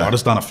 Yeah. So I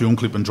just done a film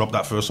clip and dropped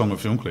that first song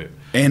with film clip.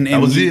 And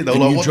that was you, it. They were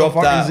and like, you what the dropped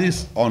fuck that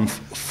is this? on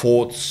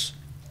Fort's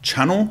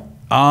channel.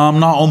 No,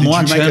 on Did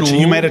my you make a channel.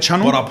 you made a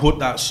channel? But I put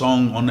that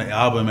song on the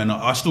album, and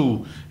I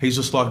still. He's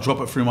just like drop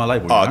it through my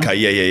label. Oh, you know? okay,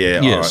 yeah.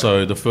 Yeah. Alright.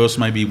 So the first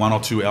maybe 1 or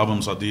 2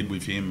 albums I did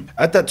with him.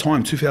 At that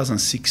time,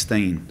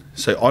 2016.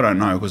 So I don't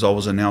know because I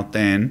wasn't out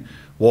then.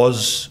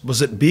 Was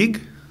it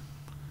big?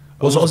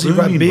 Was Aussie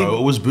rap booming, big? bro.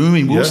 It was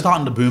booming. We Yeah. were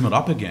starting to boom it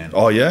up again.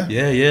 Oh yeah.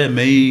 Yeah.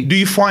 Me. Do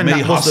you find me,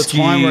 that was the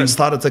time where it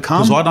started to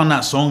come? Because I done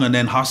that song and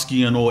then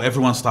Husky and all,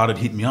 everyone started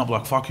hitting me up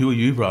like, fuck, who are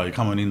you, bro? You're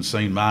coming in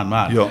scene,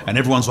 mad. Yeah. And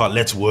everyone's like,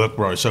 let's work,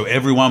 bro. So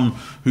everyone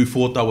who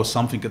thought that was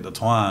something at the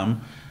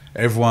time,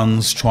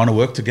 everyone's trying to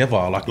work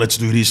together. Like, let's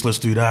do this, let's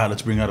do that,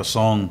 let's bring out a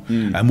song.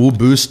 And we're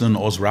boosting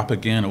Oz rap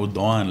again. It was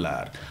dying,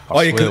 lad. I Oh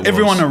yeah, swear because it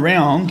everyone was.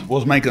 around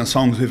was making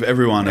songs with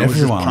everyone. It was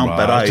just pump bro.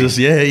 that, eh? Just,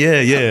 yeah.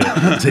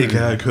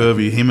 TK,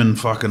 Curvy, him and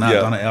fucking that,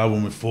 Yeah. done an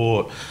album with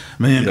Fort,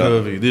 me and Yeah.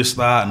 Curvy, this,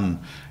 that, and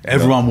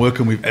everyone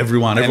working with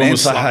everyone. And Everyone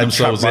was Ensa slutting had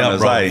themselves trap out,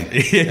 bro. runners, eh?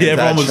 Yeah, Ensa had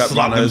everyone was trap slutting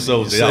runners.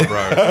 themselves out, bro.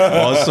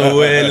 I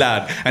swear,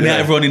 lad. And now Yeah.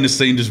 everyone in the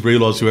scene just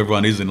realised who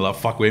everyone is and like,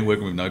 fuck, we ain't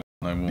working with no more.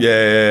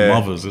 Yeah.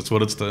 Mothers, it's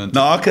what it's turned to.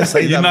 No, I can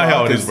see You that, know bro.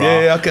 how I it can- is, bro.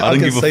 yeah, I I can don't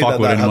give see a fuck that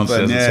what anyone happened,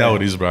 says. It's yeah. how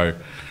it is, bro.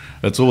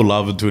 It's all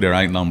love until there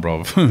ain't none,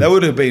 bro. That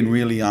would have been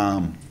really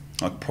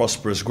like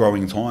prosperous,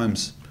 growing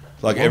times.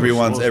 Like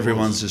Was.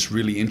 everyone's just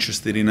really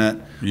interested in it.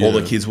 All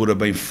the Yeah. kids would have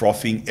been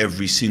frothing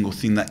every single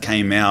thing that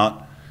came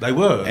out. They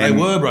were,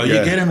 bro. yeah.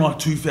 You're getting like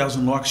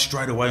 2,000 likes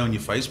straight away on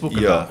your Facebook.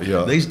 And Yeah, that.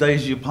 yeah. These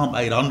days you pump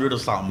 800 or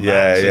something. Yeah,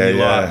 max, and yeah, you're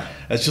yeah. Like,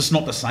 it's just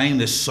not the same.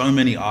 There's so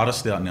many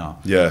artists out now.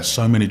 Yeah.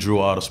 So many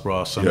drill artists,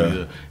 bro. So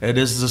Yeah. many,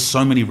 there's just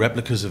so many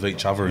replicas of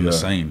each other in the Yeah.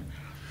 scene.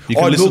 You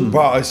I can listen, look,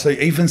 bro. I see.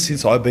 Even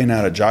since I've been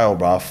out of jail,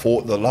 bro,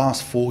 for the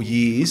last 4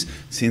 years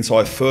since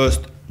I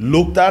first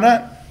looked at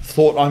it,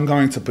 thought I'm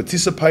going to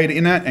participate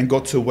in it and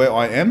got to where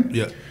I am.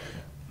 Yeah.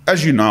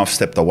 As you know, I've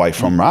stepped away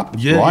from rap.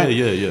 Yeah, right?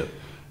 yeah.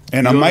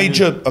 And a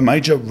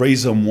major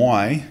reason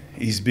why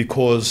is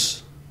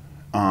because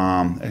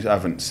I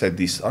haven't said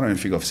this. I don't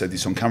think I've said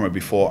this on camera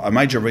before. A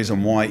major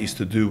reason why is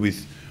to do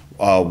with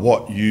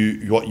what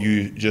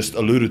you just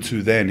alluded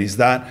to. Then is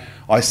that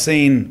I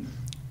seen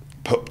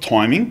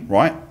timing,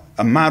 right?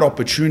 A mad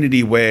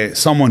opportunity where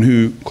someone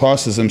who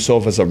classes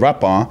himself as a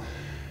rapper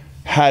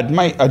had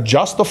made a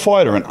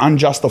justified or an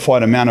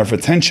unjustified amount of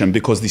attention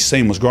because this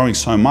scene was growing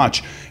so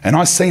much. And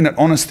I seen it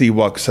honestly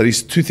work. So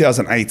this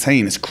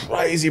 2018, it's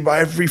crazy, bro.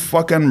 Every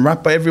fucking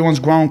rapper, everyone's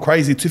growing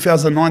crazy.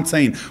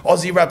 2019,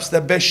 Aussie rap's the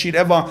best shit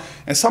ever.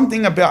 And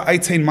something about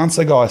 18 months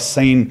ago I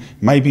seen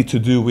maybe to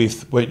do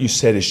with what you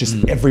said, it's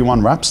just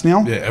everyone raps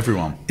now. Yeah,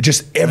 everyone.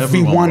 Just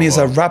everyone is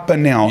a rapper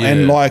now.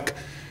 Yeah.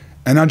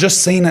 And I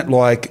just seen it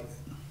like,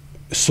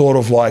 sort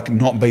of like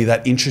not be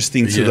that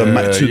interesting to the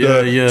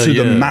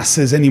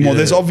masses anymore.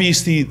 There's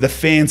obviously the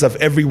fans of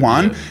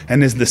everyone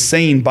and there's the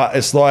scene, but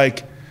it's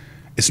like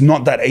it's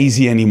not that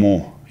easy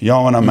anymore. You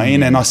know what I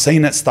mean? And I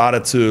seen it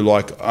started to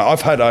like,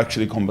 I've had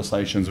actually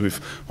conversations with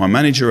my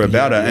manager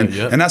about it,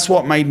 and that's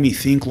what made me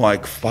think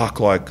like, fuck,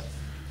 like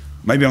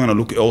maybe I'm gonna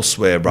look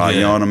elsewhere, bro. You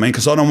know what I mean?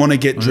 Because I don't want to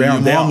get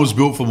drowned out. Mine was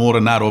built for more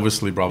than that,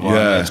 obviously, brother.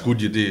 Yeah, it's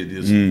good you did.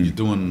 You're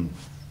doing.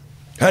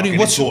 How do you,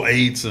 what's all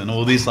eats and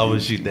all this other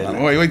shit there?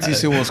 Wait till you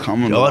see what's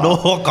coming. I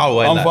can't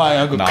wait. I'm fine.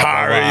 I've got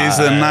curries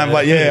and that,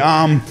 but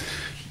yeah.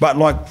 But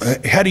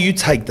like, how do you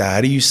take that? How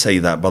do you see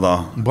that,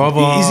 brother?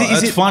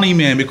 Is it funny,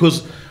 man?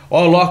 Because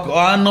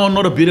I know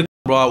not a bit of,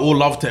 bro. All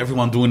love to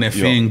everyone doing their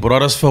thing, but I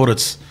just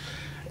felt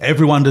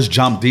everyone just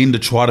jumped in to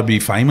try to be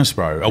famous,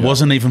 bro. It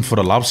wasn't even for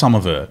the love, some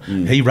of it.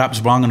 He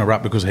raps, bro, I'm gonna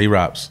rap because he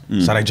raps.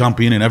 So they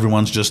jump in and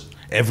everyone's just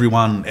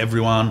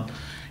everyone.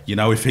 You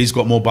know, if he's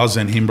got more buzz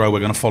than him, bro, we're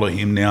going to follow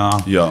him now.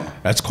 Yeah.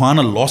 That's kind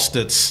of lost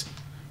its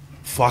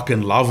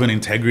fucking love and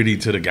integrity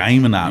to the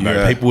game and that,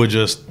 bro. People were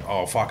just,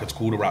 oh, fuck, it's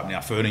cool to rap now.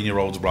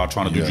 13-year-olds, bro,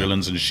 trying to do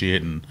drillings and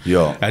shit. And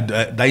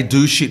they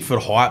do shit for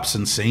hypes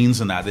and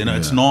scenes and that. You know,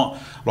 it's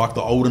not like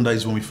the olden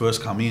days when we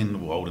first come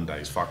in. Well, olden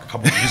days, fuck, a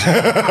couple of years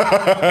ago.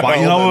 But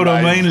you know what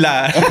I mean,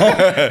 lad?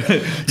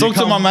 Talk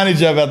to my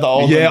manager about the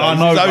olden days. I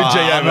know,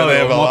 OG over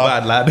there, my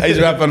bad, lad. He's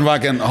rapping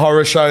fucking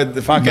horror show.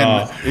 In saying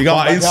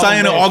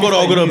it, I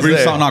got to bring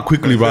something up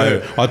quickly,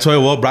 bro. I tell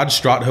you what, Brad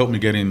Strutt helped me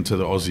get into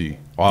the Aussie.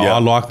 I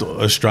liked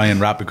Australian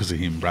rap because of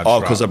him, Brad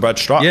Strutt. Because of Brad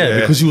Strutt? Yeah,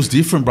 because he was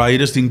different, bro. He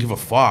just didn't give a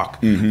fuck.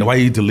 The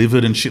way he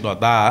delivered and shit like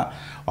that.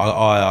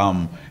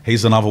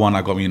 He's another one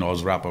that got me into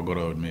Oz rap, I got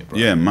to admit, bro.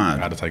 Yeah, man.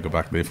 I had to take it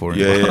back there for him.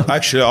 Yeah.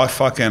 Actually, I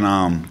fucking,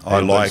 I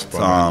liked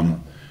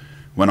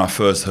when I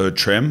first heard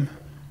Trem.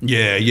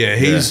 Yeah.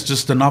 He's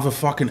just another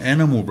fucking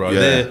animal, bro.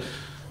 They're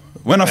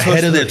when I first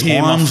ahead of their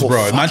times,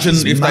 bro. Imagine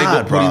if they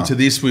got put into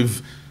this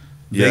with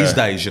these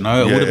days, you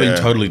know, it would have been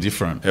totally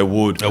different. It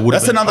would.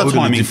 That's another totally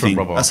timing thing.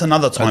 Brother. That's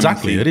another timing thing.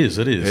 Exactly, it is.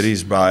 It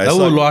is, bro.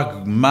 They were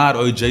like mad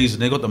OGs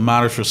and they got the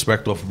maddest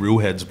respect off real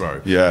heads,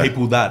 bro. Yeah.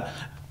 People that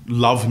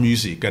love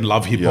music and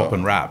love hip hop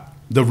and rap.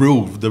 The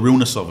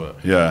realness of it.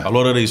 Yeah. A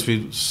lot of these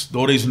people,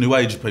 all these new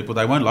age people,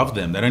 they won't love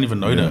them. They don't even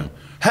know them.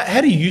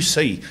 How do you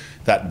see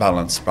that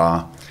balance,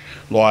 bro?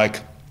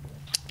 Like,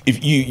 if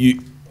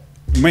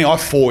I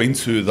fall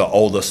into the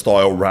older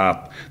style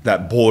rap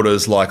that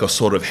borders like a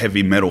sort of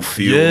heavy metal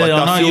feel. Yeah, like,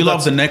 I know you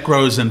love the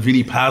Necros and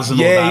Vinnie Paz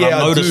and all that. I've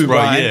noticed, bro.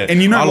 Yeah,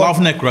 and you know, I love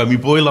Necro. My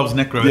boy loves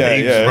Necro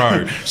heaps,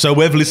 bro. So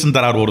we've listened to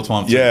that all the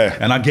time too. Yeah,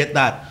 and I get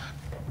that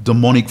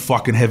demonic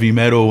fucking heavy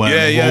metal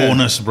and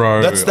rawness,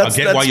 bro. That's I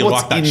get why you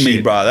like that shit,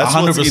 me, bro. That's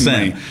 100%. What's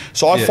in me.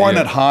 So I find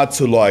it hard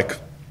to like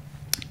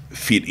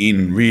fit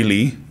in,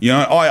 really. You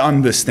know, I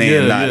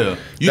understand that. Yeah.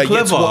 You're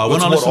clever. When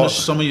I listen to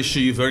some of your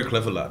shit, you're very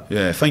clever, lad.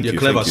 Yeah, thank you.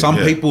 You're clever. Some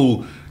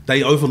people,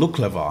 they overlook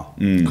clever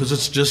because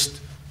it's just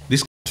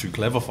this too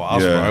clever for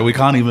us, bro. We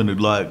can't even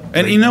like.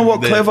 And you know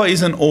what? Clever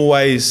isn't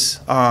always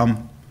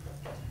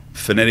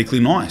phonetically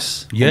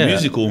nice. Or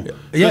musical.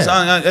 Because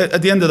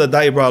at the end of the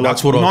day, bro, like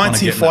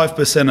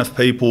 95% of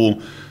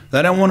people,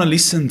 they don't want to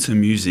listen to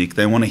music.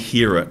 They want to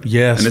hear it.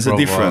 Yes, and there's a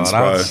difference,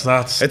 bro.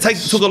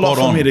 It took a lot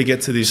for me to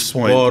get to this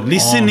point.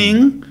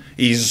 Listening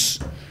is,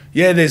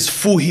 there's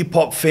full hip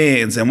hop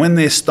fans, and when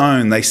they're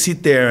stoned, they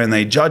sit there and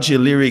they judge your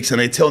lyrics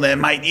and they tell their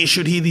mate, you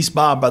should hear this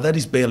bar, but that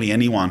is barely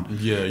anyone.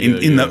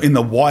 In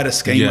the wider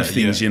scheme of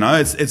things, you know,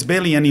 it's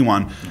barely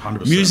anyone.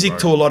 Music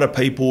to a lot of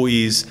people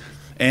is.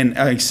 And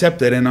I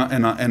accept it, and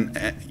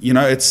you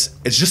know, it's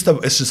just a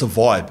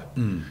vibe.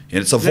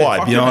 It's a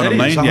vibe, you know what I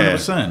mean?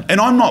 100%.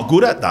 And I'm not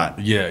good at that.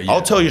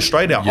 I'll tell you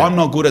straight out, I'm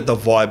not good at the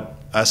vibe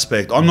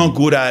aspect. I'm not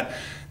good at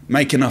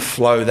making a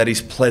flow that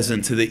is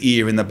pleasant to the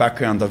ear in the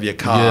background of your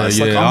car.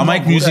 I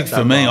make music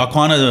for me. I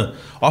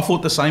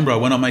thought the same, bro.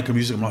 When I make a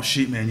music, I'm like,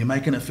 shit, man, you're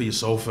making it for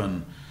yourself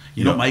and.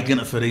 You're not making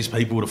it for these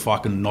people to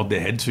fucking nod their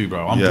head to,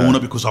 bro. I'm doing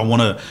it because I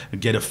want to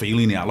get a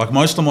feeling out. Like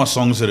most of my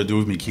songs that I do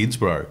with me kids,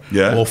 bro,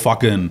 or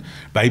fucking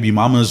baby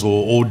mamas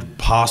or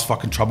past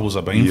fucking troubles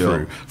I've been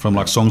through, from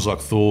like songs like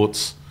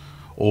Thoughts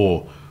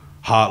or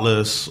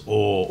Heartless,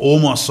 or all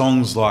my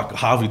songs like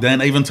Harvey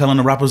Dent, even telling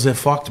the rappers they're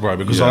fucked, bro,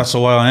 because that's the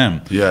way I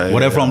am.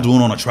 Whatever I'm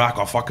doing on a track,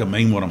 I fucking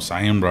mean what I'm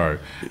saying, bro.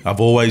 I've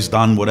always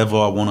done whatever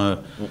I want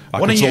to.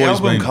 One of your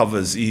album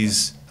covers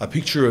is a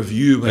picture of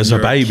you as a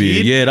baby.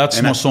 Kid, yeah, that's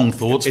my song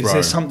Thoughts, bro. Is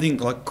there something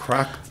like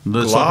cracked It's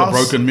glass? like a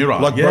broken mirror.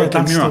 Like yeah, broken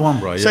that's mirror. the one,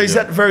 bro. So is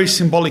that a very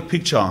symbolic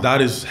picture?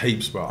 That is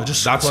heaps, bro.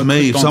 That's like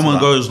me. If someone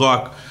that. goes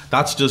like,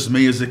 that's just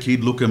me as a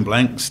kid looking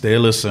blank,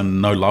 stareless,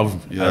 and no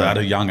love at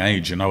a young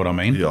age, you know what I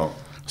mean? Yeah.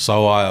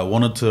 So I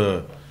wanted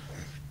to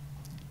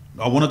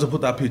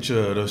put that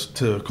picture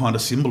to kind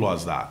of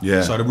symbolize that.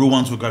 Yeah. So the real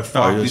ones would go,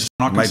 fuck, yes.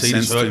 I can see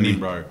sense this hurting to me. me,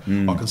 bro.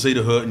 I can see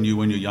the hurting you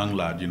when you're young,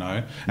 lad, you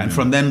know? And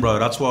from then, bro,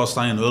 that's what I was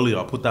saying earlier.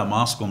 I put that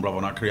mask on, bro,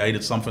 and I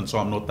created something so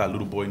I'm not that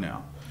little boy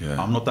now. Yeah.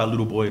 I'm not that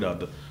little boy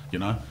that, you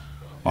know?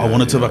 I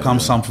wanted to become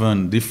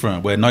something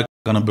different where no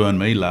gonna burn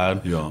me,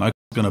 lad. Yeah. No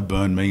gonna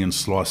burn me and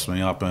slice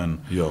me up and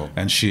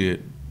Yeah.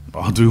 shit.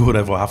 I'll do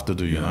whatever I have to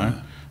do, you know?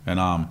 And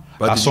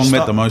that song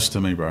meant the most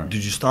to me, bro.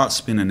 Did you start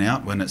spinning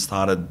out when it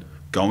started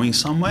going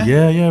somewhere?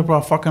 Yeah, bro.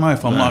 Fucking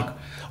oath. I'm like,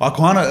 I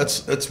kind of,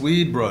 it's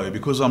weird, bro,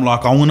 because I'm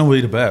like, I want to be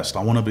the best.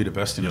 I want to be the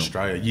best in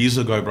Australia. Years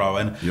ago, bro,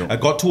 and I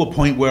got to a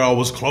point where I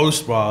was close,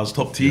 bro. I was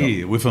top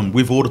tier with them,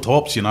 with all the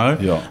tops, you know.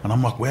 Yeah. And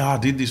I'm like, wow, I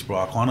did this, bro.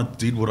 I kind of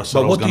did what I said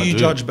I But was what going do to you do.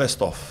 judge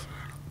best off?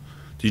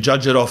 Do you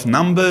judge it off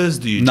numbers?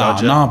 Do you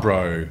judge it? Nah,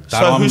 bro. So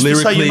I'm who's to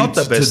say you're lyrically not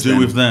the best to do then?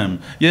 with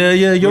them. Yeah,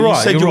 you're Well, right.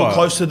 You said you're you were right.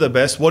 close to the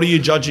best. What are you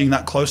judging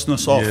that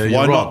closeness off? Yeah, Why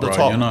you're not right, the bro,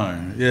 top? You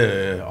know,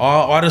 yeah.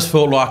 I just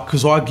felt like,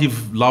 because I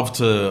give love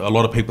to a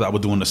lot of people that were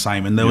doing the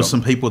same, and there were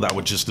some people that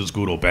were just as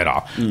good or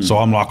better. So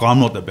I'm like, I'm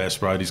not the best,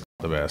 bro. These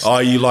the best. Oh,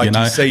 you like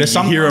to see, there's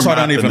some you hear songs him I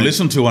don't rap even and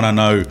listen to, and I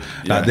know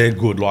that they're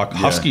good. Like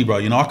Husky, bro.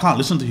 You know, I can't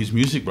listen to his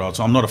music, bro.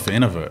 So I'm not a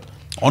fan of it.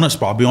 Honest,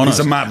 bro. I'll be honest.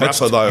 He's a mad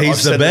rapper, though. He's I've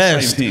the said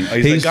best. The same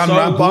thing. He's a gun so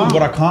rapper, good,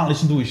 but I can't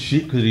listen to his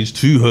shit because he's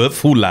too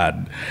hurtful,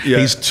 lad. Yeah.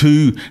 He's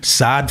too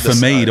sad for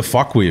me to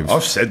fuck with.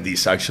 I've said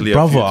this actually,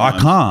 brother. A few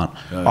times.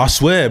 I can't. I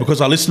swear,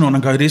 because I listen to it and I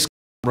go, this,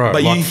 bro,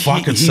 But like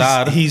fucking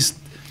sad.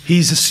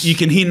 You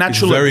can hear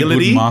natural very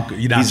ability.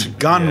 good He's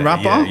gun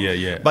rapper.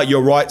 Yeah. But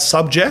you're right,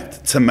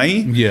 subject to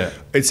me. Yeah.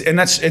 That's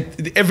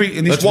every.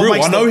 That's real.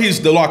 I know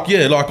he's the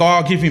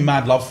I'll give him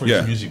mad love for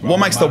his music. Bro. What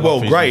makes the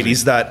world great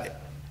is that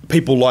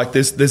people like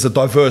this. There's a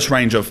diverse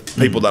range of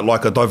people that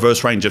like a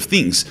diverse range of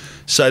things.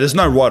 So there's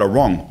no right or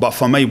wrong. But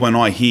for me, when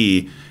I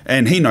hear,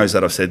 and he knows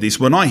that I've said this,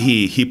 when I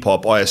hear hip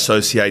hop, I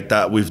associate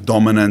that with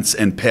dominance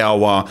and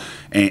power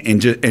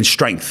and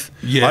strength.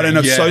 Yeah, I don't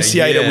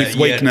associate it with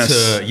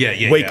weakness,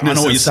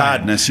 weakness and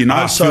sadness. You know,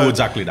 I feel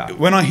exactly that.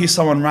 When I hear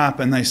someone rap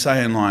and they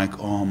saying like,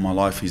 "Oh, my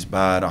life is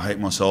bad. I hate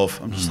myself,"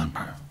 I'm just like,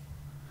 bro.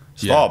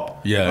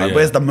 Stop. Yeah.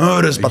 Where's the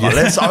murders, brother?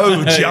 Let's do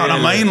you know what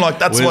I mean? Like,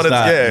 that's what it's,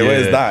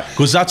 where's that?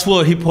 Because that's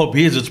what hip hop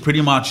is. It's pretty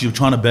much you're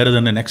trying to better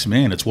than the next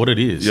man. It's what it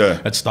is. Yeah.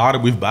 It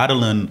started with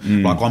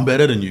battling, like, I'm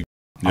better than you.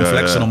 I'm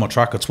flexing on my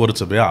track. That's what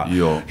it's about.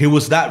 Yeah. He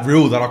was that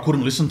real that I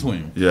couldn't listen to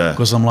him. Yeah.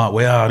 Because I'm like,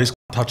 wow, this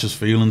touches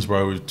feelings,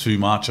 bro, too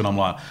much. And I'm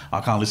like,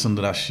 I can't listen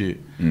to that shit.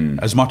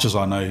 As much as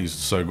I know he's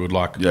so good,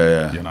 like, you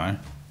know.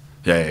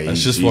 Yeah,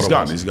 he's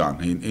gone. He's gone.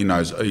 He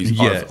knows.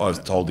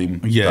 I've told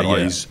him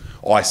that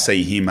I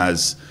see him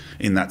as,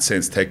 in that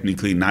sense,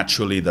 technically,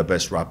 naturally, the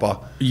best rapper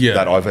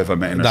that I've ever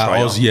met in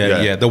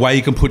Australia. The way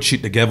he can put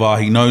shit together,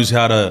 he knows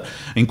how to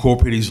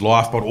incorporate his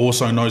life, but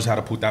also knows how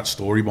to put that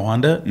story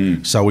behind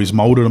it. So he's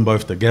molded them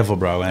both together,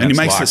 bro. And he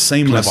makes it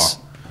seamless.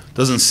 Clever.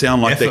 Doesn't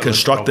sound like they're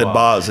constructed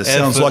bars. It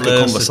sounds like a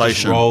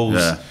conversation.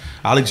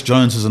 Alex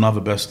Jones is another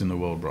best in the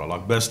world, bro.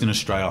 Like, best in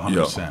Australia,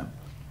 100%.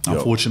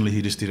 Unfortunately,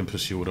 he just didn't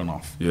pursue it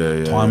enough.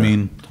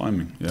 Timing,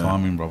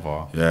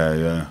 brother.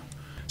 Yeah.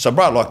 So,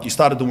 bro, like, you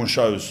started doing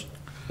shows.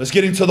 Let's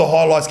get into the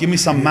highlights. Give me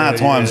some mad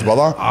times,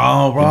 brother.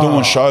 Oh, bro. You're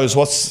doing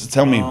shows.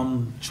 Tell me.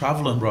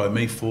 Traveling, bro.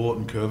 Me, Fort,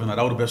 and Curvin.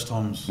 They were the best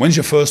times. When's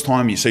your first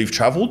time you've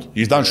travelled?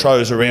 You've done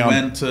shows around. We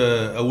went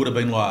to, it would have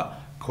been like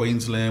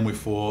Queensland, we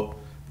fought,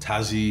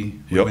 Tassie.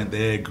 We went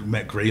there,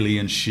 met Greeley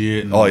and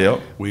shit. And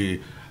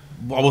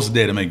I wasn't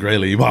there to meet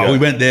Greeley, but we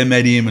went there,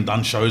 met him, and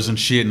done shows and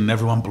shit, and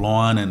everyone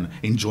blind and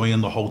enjoying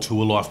the whole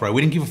tour life, bro.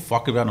 We didn't give a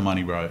fuck about the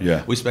money,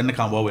 bro. We spent the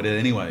cunt while we're there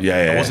anyway.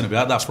 It wasn't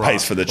about that for us.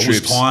 Pays for the it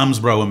trips. was times,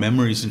 bro, and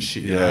memories and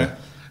shit, you know?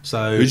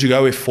 So who'd you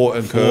go with, Fort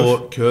and Curve?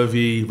 Fort,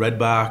 Curvy,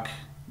 Redback,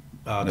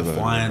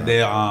 Defiant.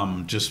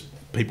 They're just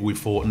people we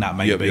fought and that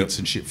made beats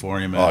and shit for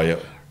him. And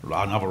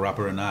another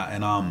rapper and that.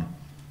 And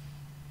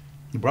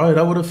bro,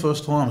 that were the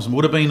first times. It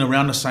would have been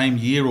around the same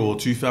year or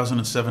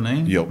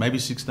 2017, maybe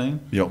 16.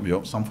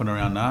 Something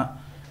around that.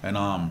 And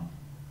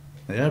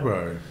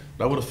bro,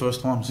 that were the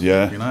first times. You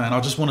know, and I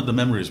just wanted the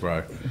memories,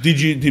 bro.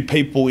 Did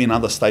people in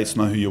other states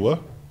know who you were?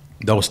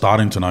 They were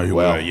starting to know who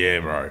we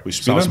were, bro. We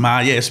so it's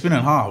mad, spinning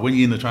hard. When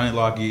you're in the train,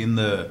 like you're in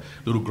the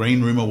little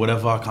green room or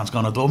whatever, I can't go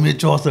on the door,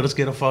 Mitchos, let's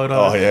get a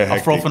photo. I'm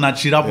frothing that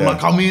shit up. I'm like,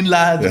 come in,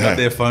 lads. Got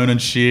their phone and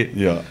shit.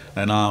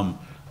 And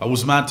I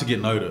was mad to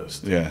get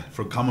noticed.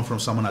 For coming from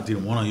someone that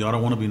didn't want to. I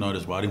don't want to be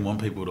noticed, but I didn't want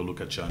people to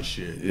look at you and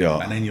shit.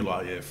 And then you're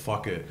like,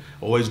 fuck it.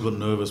 Always got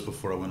nervous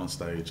before I went on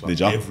stage.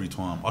 Like, every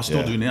time. I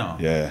still do now.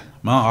 Man,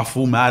 I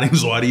feel mad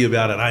anxiety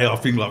about it. Hey, I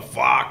think like,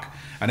 fuck.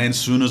 And then as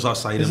soon as I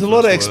say there's a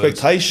lot of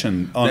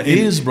expectation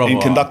in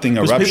conducting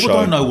a rap show. Because people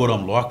don't know what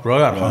I'm like,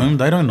 bro, at home.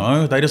 They don't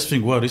know. They just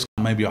think, well, this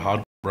guy may be a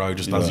hard bro,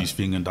 just does his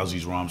thing and does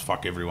his rhymes,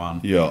 fuck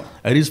everyone. Yeah.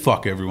 It is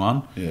fuck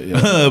everyone.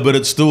 Yeah. But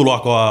it's still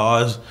like,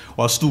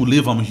 I still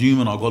live, I'm a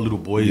human, I got little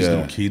boys,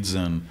 little kids,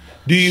 and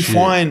do you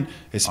find,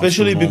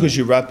 especially because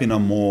you rap in a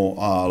more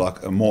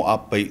like a more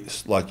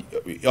upbeat, like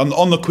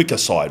on the quicker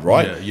side,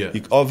 right? Yeah.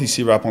 You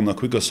obviously rap on the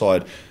quicker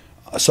side,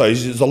 so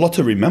there's a lot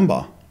to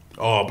remember.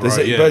 Oh, bro,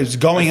 It's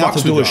going out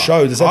to do a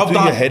show. Does that do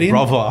your head in?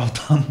 Brother,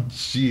 I've done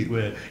shit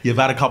where you've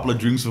had a couple of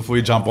drinks before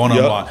you jump on.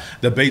 I'm like,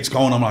 the beat's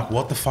going. I'm like,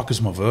 what the fuck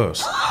is my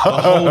verse?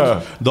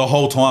 The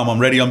whole time I'm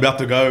ready. I'm about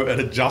to go,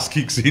 and it just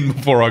kicks in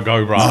before I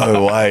go, bro.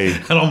 No way.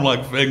 And I'm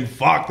like,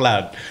 fuck,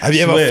 lad. Have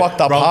you ever fucked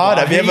up hard?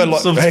 Have you ever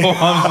like? Sometimes,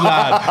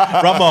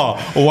 lad,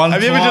 brother.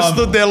 Have you ever just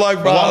stood there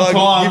like, bro? One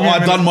time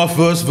I done my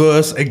first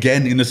verse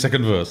again in the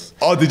second verse.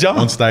 Oh, did you?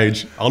 On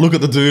stage. I look at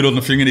the dude on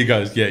the thing and he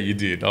goes, yeah, you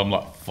did. I'm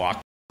like, fuck.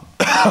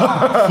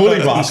 Fully,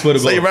 bro, I swear to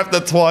God. So you rapped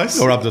it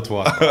twice? I rapped it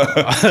twice.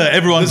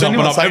 Everyone's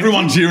jumping up.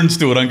 Everyone's cheering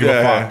still. I don't give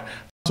a fuck.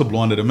 So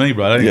blinded to me,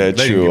 bro. They don't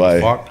give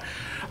a fuck.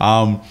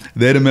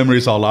 They're the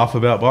memories I laugh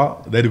about,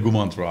 but they're the good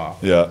ones, bro.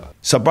 Yeah.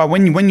 So, bro,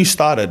 when you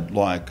started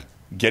like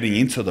getting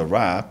into the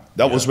rap,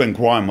 that was when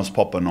grime was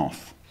popping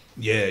off.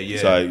 Yeah.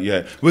 So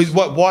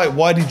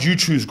why did you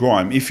choose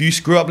grime? If you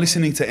grew up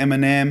listening to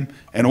Eminem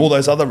and all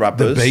those other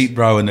rappers, the beat,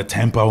 bro, and the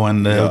tempo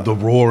and the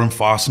roar and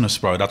fastness,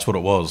 bro, that's what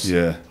it was.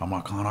 Yeah. I'm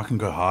like, I can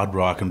go hard,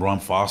 bro. I can rhyme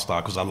faster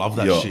because I love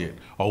that shit.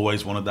 I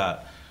always wanted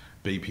that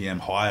BPM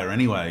higher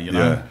anyway, you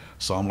know. Yeah.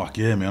 So I'm like,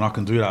 yeah, man, I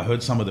can do that. I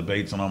heard some of the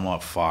beats and I'm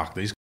like, fuck,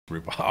 these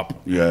rip up.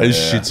 There's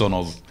shits on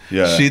Oz.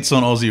 Shits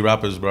on Aussie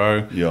rappers,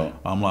 bro. Yeah.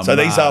 I'm like, so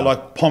these are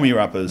like pommy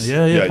rappers.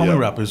 Yeah, pommy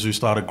rappers who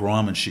started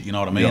grime and shit, you know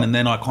what I mean? And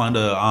then I kind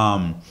of,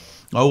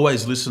 I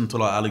always listened to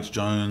like Alex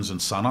Jones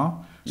and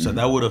Sana. So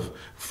that would have,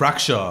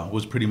 Fracture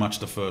was pretty much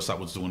the first that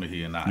was doing it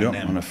here and that. Yeah,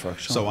 on a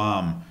Fracture.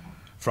 So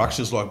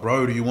Fracture's like,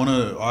 bro, do you want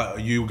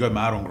to, you go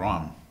mad on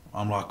grime?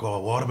 I'm like, oh,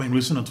 what? I've been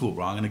listening to it,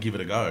 bro. I'm going to give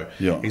it a go.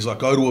 Yeah. He's like,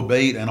 go to a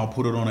beat and I'll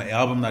put it on an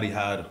album that he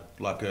had,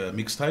 like a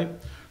mixtape.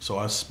 So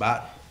I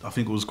spat, I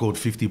think it was called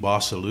 50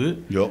 Bar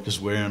Salute. Yep.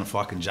 Just wearing a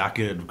fucking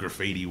jacket,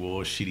 graffiti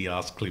war, shitty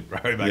ass clip, bro,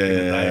 back in the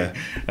day.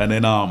 And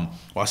then I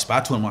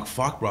spat to him like,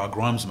 fuck, bro,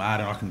 grime's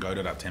mad and I can go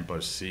to that tempo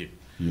sick.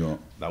 Yeah.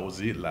 That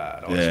was it,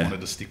 lad. I just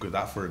wanted to stick with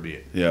that for a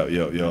bit. Yeah.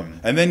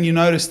 And then you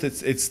noticed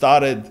it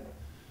started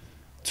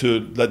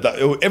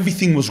to,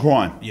 everything was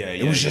grime.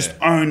 It was just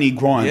only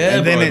grime. Yeah,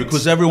 and bro, then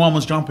because everyone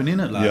was jumping in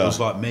it, lad. It was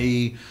like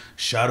me,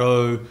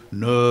 Shadow,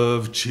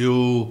 Nerve,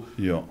 Chill.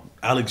 Yeah.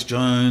 Alex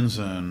Jones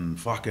and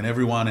fucking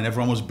everyone, and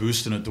everyone was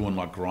boosting it, doing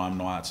like grime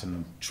nights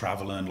and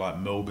traveling like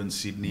Melbourne,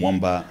 Sydney,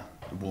 Wombat,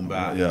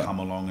 come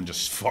along and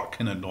just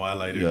fucking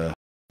annihilate it. Yeah,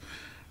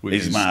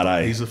 he's mad,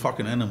 eh? He's a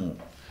fucking animal.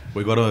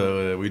 We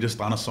just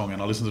done a song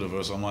and I listened to the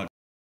verse. I'm like,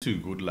 too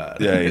good, lad.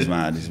 Yeah, he's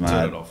mad. He's mad.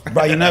 Turn it off.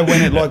 Bro, you know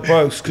when it like,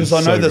 bro, because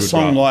I know the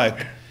song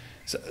like.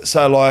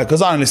 So like,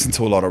 because I don't listen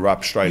to a lot of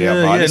rap straight out,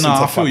 bro. I listen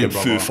to fucking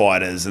Foo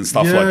Fighters and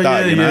stuff like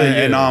that, you know.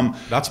 And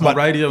that's my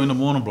radio in the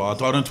morning, bro.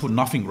 I don't put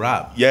nothing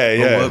rap.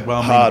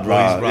 Hard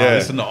rap, bro. I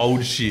listen to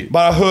old shit.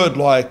 But I heard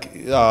like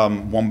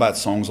Wombat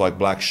songs like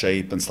Black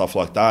Sheep and stuff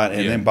like that.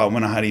 And then, but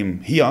when I had him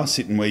here,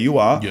 sitting where you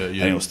are, and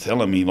he was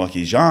telling me like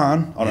his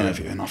yarn, I don't know if,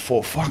 and I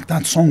thought, fuck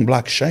that song,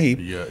 Black Sheep.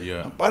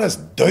 But that's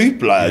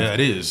deep, lad. Yeah, it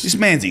is. This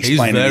man's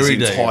explaining his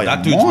entire mind,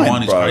 that dude's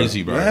mind is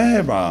crazy, bro.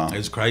 Yeah, bro.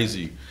 It's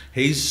crazy.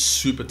 He's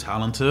super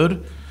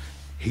talented.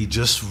 He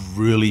just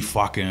really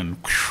fucking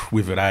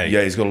with it, eh?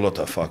 Yeah, he's got a lot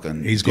to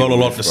fucking. He's got a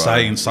lot to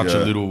say in such a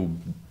little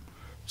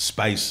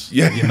space.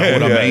 Yeah, you know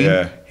what I mean?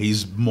 Yeah.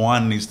 His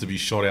mind needs to be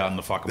shot out in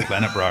the fucking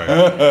planet, bro.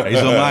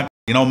 He's like,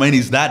 you know what I mean?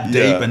 He's that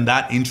deep and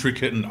that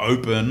intricate and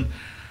open.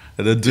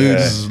 The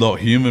dude's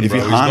not human, bro.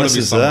 If he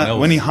harnesses that,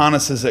 when he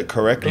harnesses it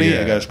correctly,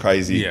 it goes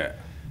crazy. Yeah.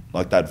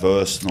 Like that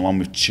verse, the one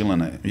with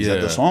Chillin' It. Is that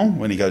the song?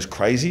 When he goes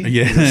crazy?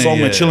 Yeah. The song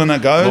where Chillin'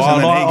 It goes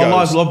and then he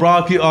goes. Bro,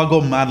 I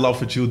got mad love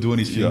for Chill doing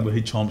his thing, but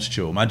he chomps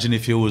Chill. Imagine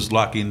if he was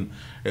like in,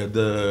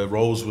 the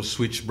roles were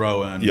switched,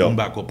 bro, and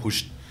Boomback got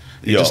pushed.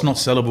 He's just not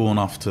sellable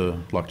enough to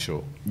like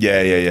Chill.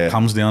 Yeah.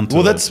 Comes down to,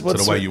 to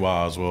the way you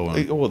are as well.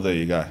 Well, there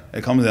you go.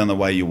 It comes down to the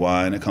way you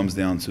are and it comes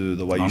down to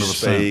the way you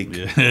speak.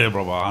 Yeah,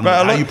 bro.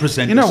 How you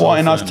present yourself. You know what?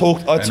 And I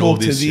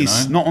talked to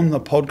this, not on the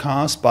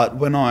podcast, but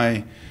when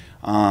I...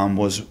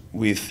 was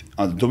with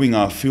doing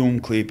a film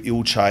clip,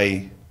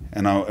 Ilche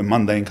and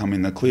Mundane come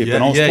in the clip,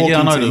 and I was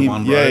talking to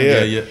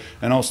him.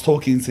 And I was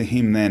talking to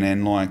him then,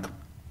 and like,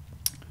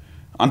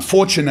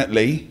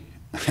 unfortunately,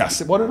 I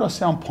said, "What did I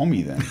sound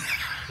pommy then?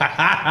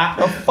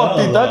 Where the fuck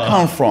did that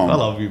come from?" I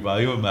love you, bro.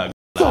 You're mad.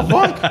 The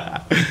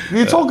fuck?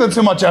 You're talking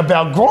too much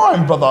about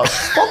grime, brother.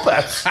 Stop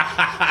it.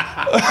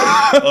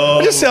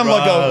 I just sound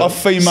like a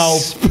female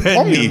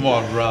pommy.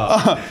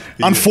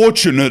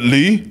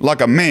 Unfortunately,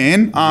 like a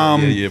man.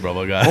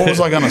 Brother. What was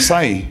I going to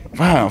say?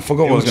 Wow, I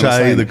forgot what I was going to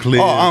say. The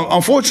clear.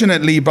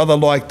 Unfortunately, brother,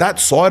 like that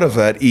side of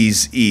it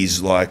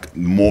is like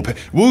more.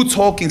 We were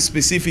talking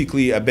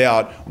specifically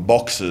about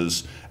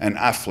boxers and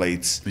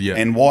athletes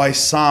and why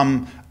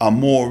some are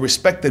more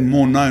respected,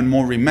 more known,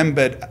 more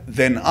remembered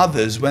than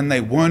others when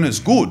they weren't as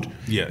good.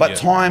 Yeah, but yeah.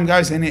 time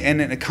goes, and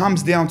it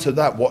comes down to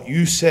that, what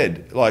you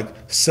said,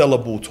 like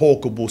sellable,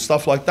 talkable,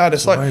 stuff like that.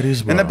 It's like, way it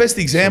is, and the bro. best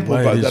example,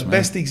 It's the way bro, it is, the man.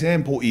 best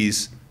example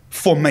is,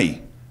 for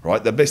me,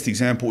 right? The best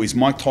example is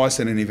Mike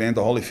Tyson and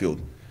Evander Holyfield.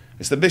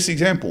 It's the best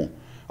example.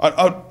 I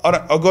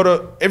got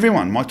to,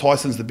 everyone, Mike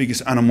Tyson's the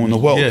biggest animal in the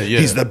world. Yeah, yeah.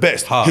 He's the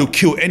best. Hard. He'll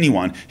kill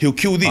anyone. He'll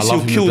kill this, I love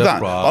he'll him kill to death, that.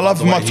 bro. I love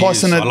the way Mike he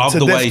Tyson is. to I love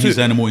the way death his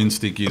too. animal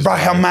instinct is. Bro,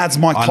 how mad's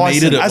Mike I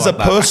Tyson needed it as like a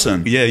that.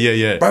 person?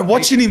 Yeah. Bro,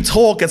 watching him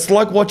talk, it's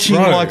like watching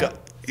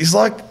he's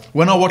like,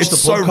 when I watch it's the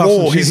so podcast raw.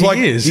 and shit, He's he like,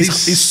 is.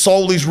 his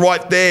soul is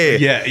right there.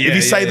 Yeah, If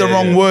you say the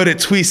wrong word, it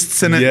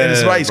twists and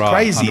it's right. It's bro,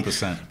 crazy.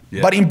 100%.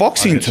 Yeah, But in I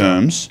boxing get you.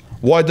 terms,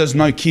 why does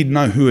no kid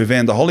know who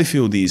Evander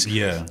Holyfield is?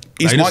 Yeah.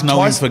 Is They Mike just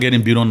know him Tyson? for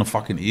getting beat on the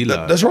fucking ear.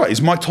 That's right.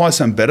 Is Mike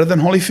Tyson better than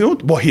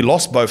Holyfield? Well, he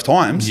lost both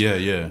times.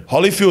 Yeah.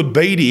 Holyfield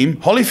beat him.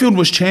 Holyfield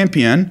was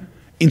champion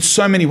in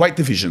so many weight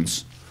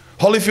divisions.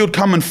 Holyfield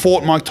come and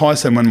fought Mike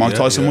Tyson when Mike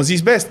Tyson was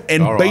his best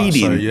and All right, beat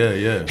him. so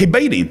yeah. He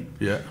beat him.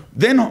 Yeah.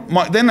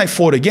 Then they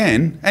fought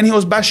again, and he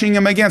was bashing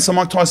him again. So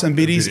Mike Tyson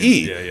beat his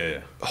ear.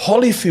 Yeah.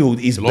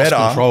 Holyfield is Lost better.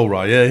 control,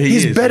 right? Yeah,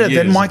 He's better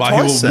than Mike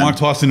Tyson. Mike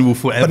Tyson will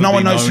forever But no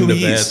one be knows who known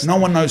he the is. best. No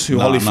one knows who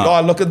Nah, Holyfield. nah.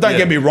 Oh, look, don't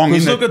get me wrong.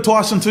 Because in look the- at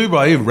Tyson too,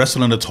 bro. He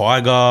wrestling a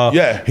tiger.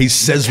 Yeah. He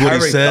says what he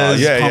Character.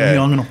 says. Yeah, Come yeah.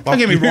 here, I'm gonna Don't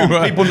get me fuck you, wrong.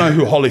 right? People know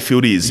who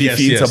Holyfield is if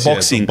he's into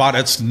boxing. But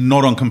it's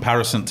not on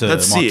comparison to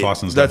That's Mike it.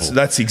 Tyson's That's level.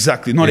 that's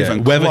exactly not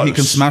even Whether close. he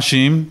can smash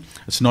him,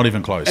 it's not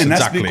even close. And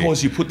exactly. that's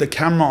because you put the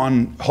camera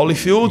on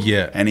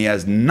Holyfield, and he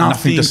has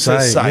nothing to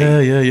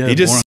say. Yeah. He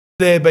just sits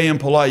there being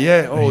polite.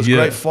 Yeah, oh, it was a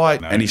great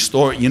fight. No. And his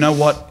story, you know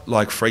what?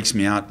 Like freaks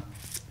me out.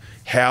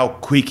 How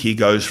quick he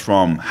goes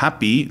from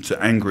happy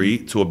to angry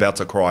to about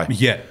to cry.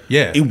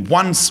 Yeah. In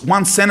one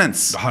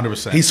sentence.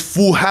 100%. He's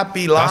full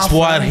happy, laughing. That's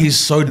why he's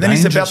so and then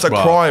dangerous. he's about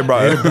to cry, bro.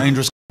 They're the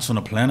dangerous on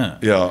the planet.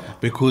 Yeah.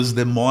 Because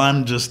their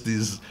mind just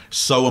is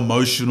so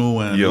emotional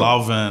and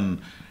love and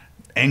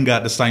anger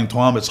at the same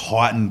time. It's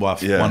heightened by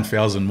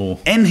 1,000 more.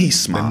 And he's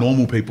smart. Than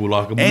normal people.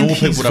 Like and normal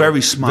he's people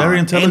very smart. very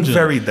intelligent. And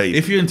very deep.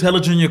 If you're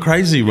intelligent, you're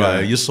crazy, bro.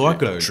 You're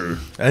psycho. True.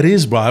 It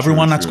is, bro.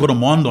 Everyone that's true. got a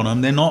mind on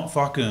them, they're not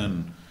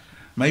fucking.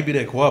 Maybe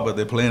they're quiet, but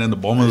they're playing in the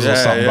Bombers or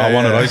something. Yeah,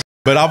 One of those.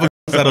 But other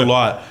that are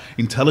like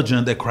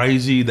intelligent, they're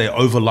crazy, they're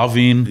over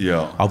loving.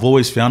 Yeah. I've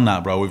always found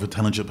that, bro. With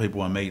intelligent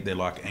people I meet, they're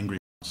like angry.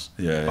 But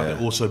they're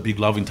also big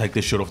loving, take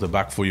their shit off the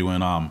back for you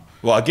and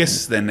Well, I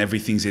guess then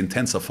everything's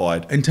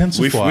intensified.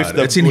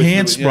 It's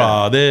enhanced,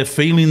 bro. Their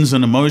feelings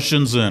and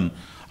emotions and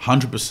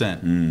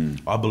 100%.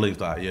 I believe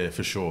that, yeah,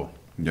 for sure.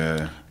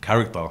 Yeah.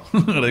 Character.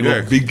 They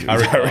got big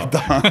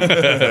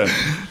character.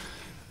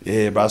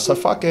 Yeah, bro. So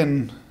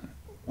fucking,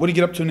 what do you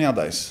get up to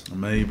nowadays?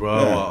 Me,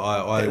 bro.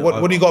 Yeah.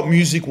 What do you got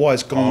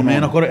music-wise going on? Oh,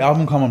 man, I've got an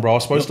album coming, bro. I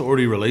was supposed to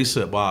already release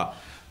it, but...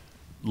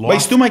 But you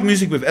still make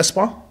music with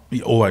Espa?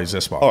 Always,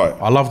 Espa. All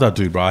right. I love that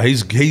dude, bro.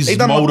 He's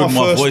done molded like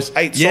my first voice.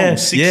 8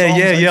 songs, 6 yeah, songs,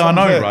 yeah, 8 I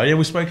know, songs, bro. Yeah,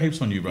 we spoke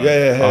heaps on you, bro.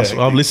 Yeah.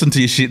 I've listened to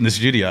your shit in the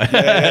studio.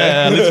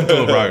 I listen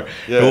to it, bro.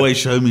 Yeah. He always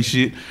show me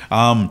shit.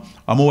 I'm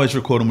always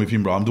recording with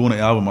him, bro. I'm doing an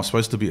album. I'm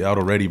supposed to be out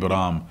already, but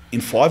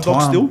in 5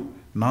 Dogs still?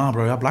 Nah,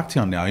 bro,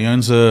 Blacktown now. He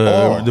owns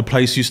the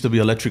place used to be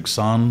Electric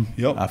Sun.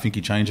 Yep. I think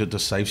he changed it to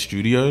Safe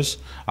Studios.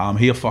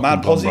 He a fucking Mad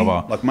bomb, posse?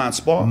 brother. Like mad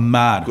spot?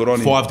 Mad. Good on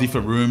him. 5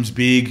 different rooms,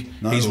 big.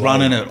 He's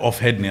running it off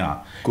head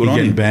now. Good he's on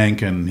getting him.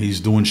 bank and he's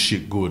doing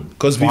shit good.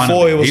 Because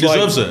before it was he like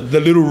deserves it.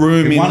 the little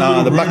room in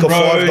the back of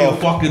 5 You're Dog.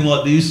 fucking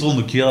like this on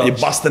the couch. You're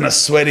busting a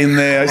sweat in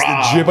there. I used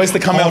to drip. I used to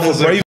come out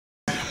for breathe.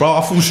 Bro,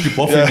 I full strip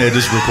off in there,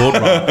 just record,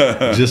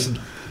 bro.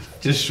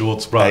 Just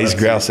shorts, bro. He's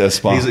grouse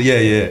Espa.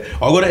 Yeah. I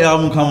got an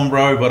album coming,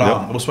 bro, but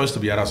I was supposed to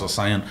be out, as I was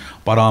saying.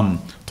 But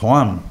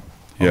time.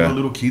 I've got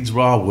little kids,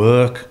 bro. I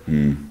work.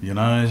 You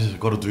know,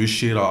 got to do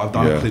shit. I've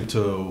done a clip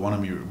to one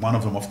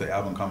of them off the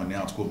album coming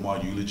now. It's called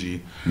My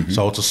Eulogy.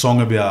 So it's a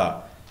song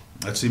about.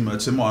 It's in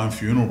my own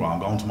funeral, bro. I'm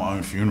going to my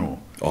own funeral.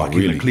 Like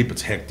in the clip,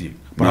 it's hectic.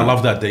 But I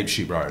love that deep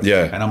shit, bro.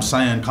 Yeah. And I'm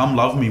saying, come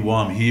love me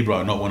while I'm here,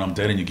 bro. Not when I'm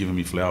dead and you're giving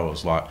me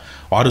flowers. Like,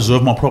 I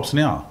deserve my props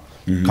now.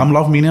 Come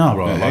love me now,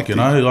 bro. Yeah, like, you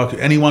know, like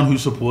anyone who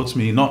supports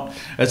me.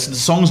 The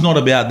song's not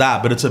about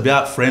that, but it's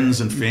about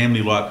friends and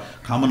family. Like,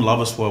 come and love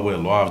us while we're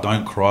alive.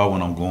 Don't cry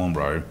when I'm gone,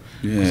 bro.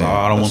 Because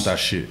I don't want that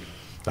shit.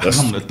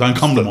 Don't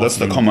come to my That's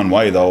the funeral. common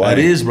way, though. It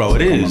is, bro.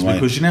 It is. way.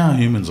 Because you know how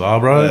humans are,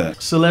 bro. Yeah.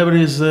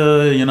 Celebrities,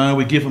 you know,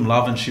 we give them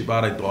love and shit,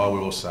 but they die,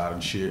 we're all sad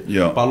and shit.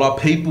 Yeah. But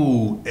like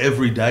people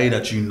every day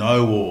that you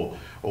know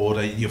or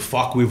that you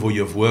fuck with or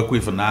you've worked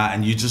with and that,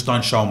 and you just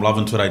don't show them love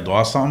until they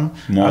die something.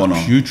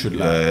 That's putrid,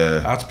 lad. Yeah.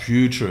 That's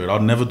putrid.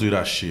 I'd never do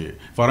that shit.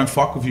 If I don't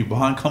fuck with you,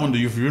 behind, come and do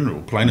your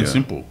funeral. Plain and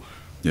simple.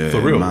 Yeah,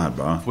 for real. mad,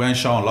 bro. If we ain't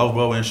showing love,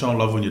 bro, we ain't showing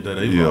love when you're dead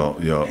either.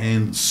 Yeah.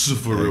 And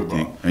for real,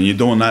 bro. And you're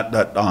doing that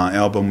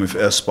album with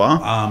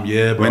Espa?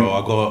 Yeah, bro.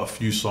 I got a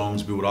few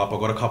songs built up. I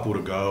got a couple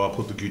to go. I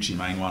put the Gucci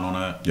Mane one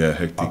on it. Yeah,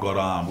 hectic. I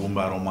got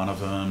Wombat on one of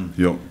them.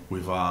 Yep.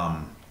 With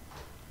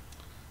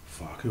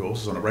who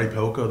else is on it? Ray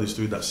Pelka, this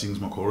dude that sings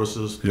my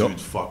choruses. Yep.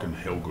 Dude's fucking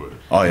hell good.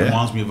 Oh, yeah?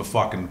 Reminds me of a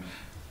fucking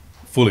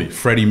Fully.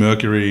 Freddie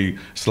Mercury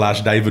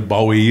 / David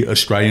Bowie,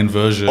 Australian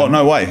version. Oh,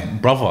 no way.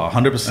 Brother,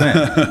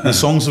 100%. The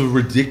songs are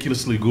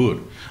ridiculously good.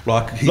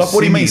 Like, he's Like, what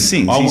do you mean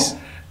sings?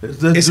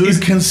 The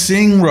dude can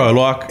sing, bro.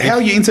 Like, how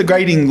are you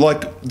integrating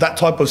like that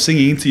type of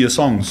singing into your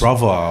songs?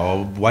 Brother,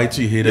 I'll wait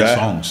till you hear their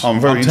songs. I'm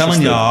very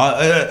telling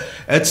interested.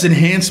 you, it's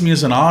enhanced me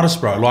as an artist,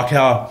 bro. Like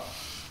how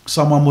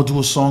someone will do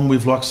a song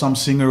with like some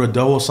singer,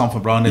 Adele or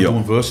something, bro, and they're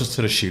doing verses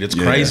to the shit. It's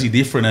crazy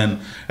different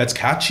and it's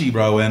catchy,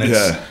 bro, and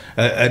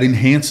it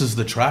enhances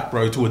the track,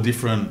 bro, to a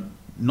different,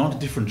 not a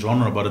different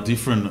genre, but a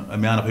different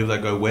amount of people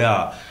that go,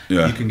 wow,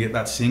 you can get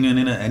that singing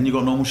in it, and you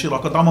got normal shit.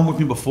 Like I've done one with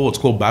me before. It's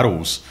called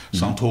Battles.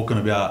 So I'm talking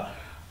about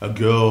a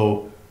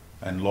girl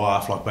and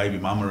life, like baby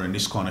mama and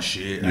this kind of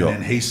shit, and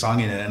then he sung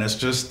in it, and it's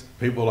just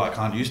people like,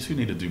 can't used to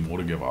need to do more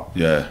together.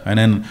 And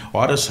then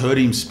I just heard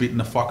him spitting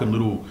a fucking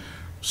little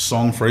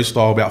song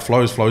freestyle about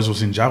Flows. Flows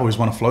was in jail. He's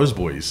one of Flows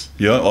boys.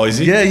 Oh, is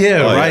he?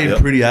 Right.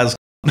 Pretty as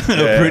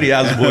pretty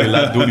as boy,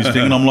 lad, doing his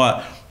thing, and I'm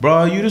like,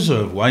 bro, you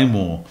deserve way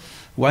more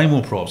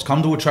props.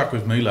 Come to a track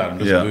with me, lad, and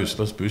just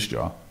let's boost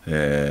you.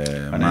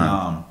 And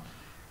man.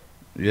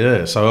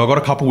 Then so I got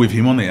a couple with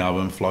him on the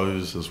album,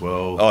 Flows as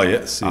well. Oh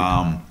yeah, sick.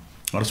 I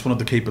just wanted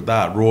to keep it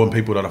that raw and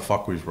people that I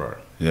fuck with, bro.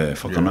 Yeah,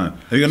 fucking know.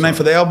 Have you got a name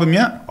for the album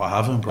yet? I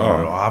haven't,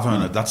 bro. I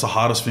haven't. That's the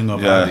hardest thing I've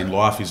had in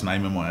life is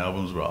naming my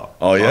albums, bro.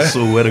 Oh yeah? I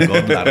swear to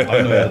God, lad, I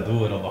don't know how to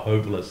do it. I'm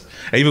hopeless.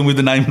 Even with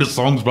the name of the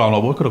songs, bro, I'm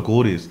like, what could I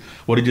call this?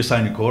 What did you say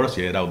in the chorus?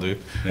 Yeah, that'll do.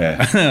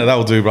 Yeah.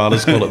 That'll do, bro.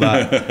 Let's call it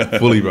that.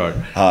 Fully, bro.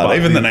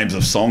 Even the names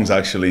of songs,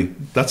 actually.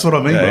 That's what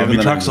I mean, bro. Even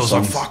My tracks, I was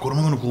like, fuck, what am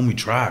I going to call me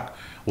track?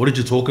 What did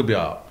you talk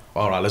about?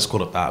 All right, let's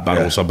call it that.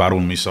 Battle. So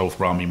battling myself,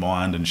 bro, my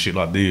mind and shit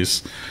like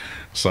this.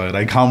 So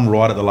they come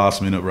right at the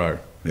last minute, bro.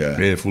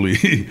 Yeah,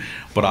 fully.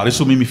 But this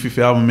will be my 5th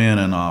album, man,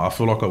 and I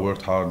feel like I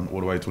worked hard all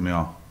the way till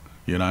now,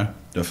 you know?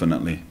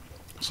 Definitely.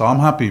 So I'm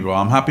happy, bro.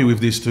 I'm happy with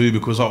this too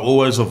because I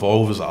always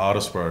evolve as an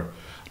artist, bro.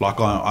 Like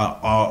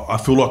I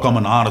feel like I'm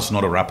an artist,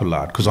 not a rapper,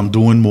 lad, because I'm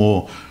doing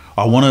more.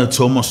 I want to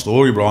tell my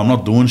story, bro. I'm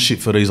not doing shit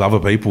for these other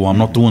people. I'm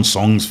not doing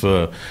songs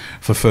for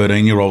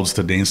 13-year-olds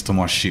to dance to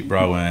my shit,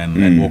 bro,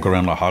 and walk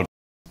around like hug.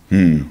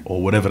 Or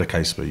whatever the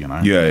case be, you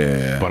know.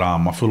 But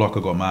I feel like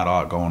I got mad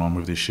art going on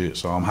with this shit,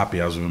 so I'm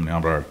happy as with him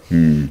now, bro.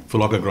 Feel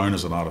like I've grown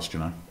as an artist, you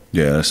know.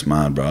 Yeah, that's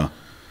mad, bro.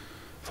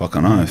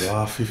 Fucking oath.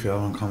 Yeah, 5th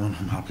album coming.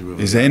 I'm happy with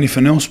it. Is there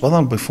anything else,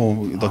 brother, before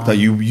like that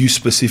you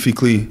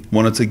specifically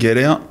wanted to get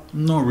out?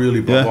 Not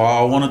really, bro.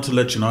 I wanted to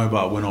let you know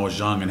about when I was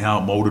young and how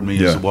it molded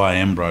me as who I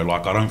am, bro.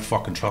 Like I don't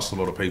fucking trust a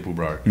lot of people,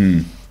 bro.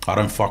 I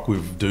don't fuck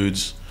with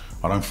dudes.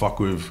 I don't fuck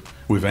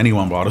with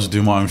anyone, bro. I just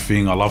do my own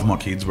thing. I love my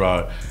kids,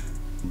 bro.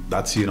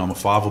 That's it. I'm a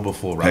father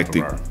before rapper,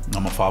 Hectic. bro.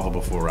 I'm a father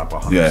before rapper,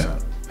 100%. Yeah,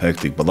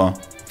 hectic, brother.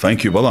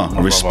 Thank you, brother. I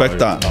respect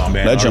that. Oh,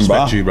 man, Legend,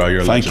 I respect you, bro.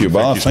 You're a Thank legend. you,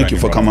 brother. Thank you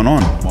for coming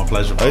on. My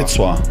pleasure, bro. Hey,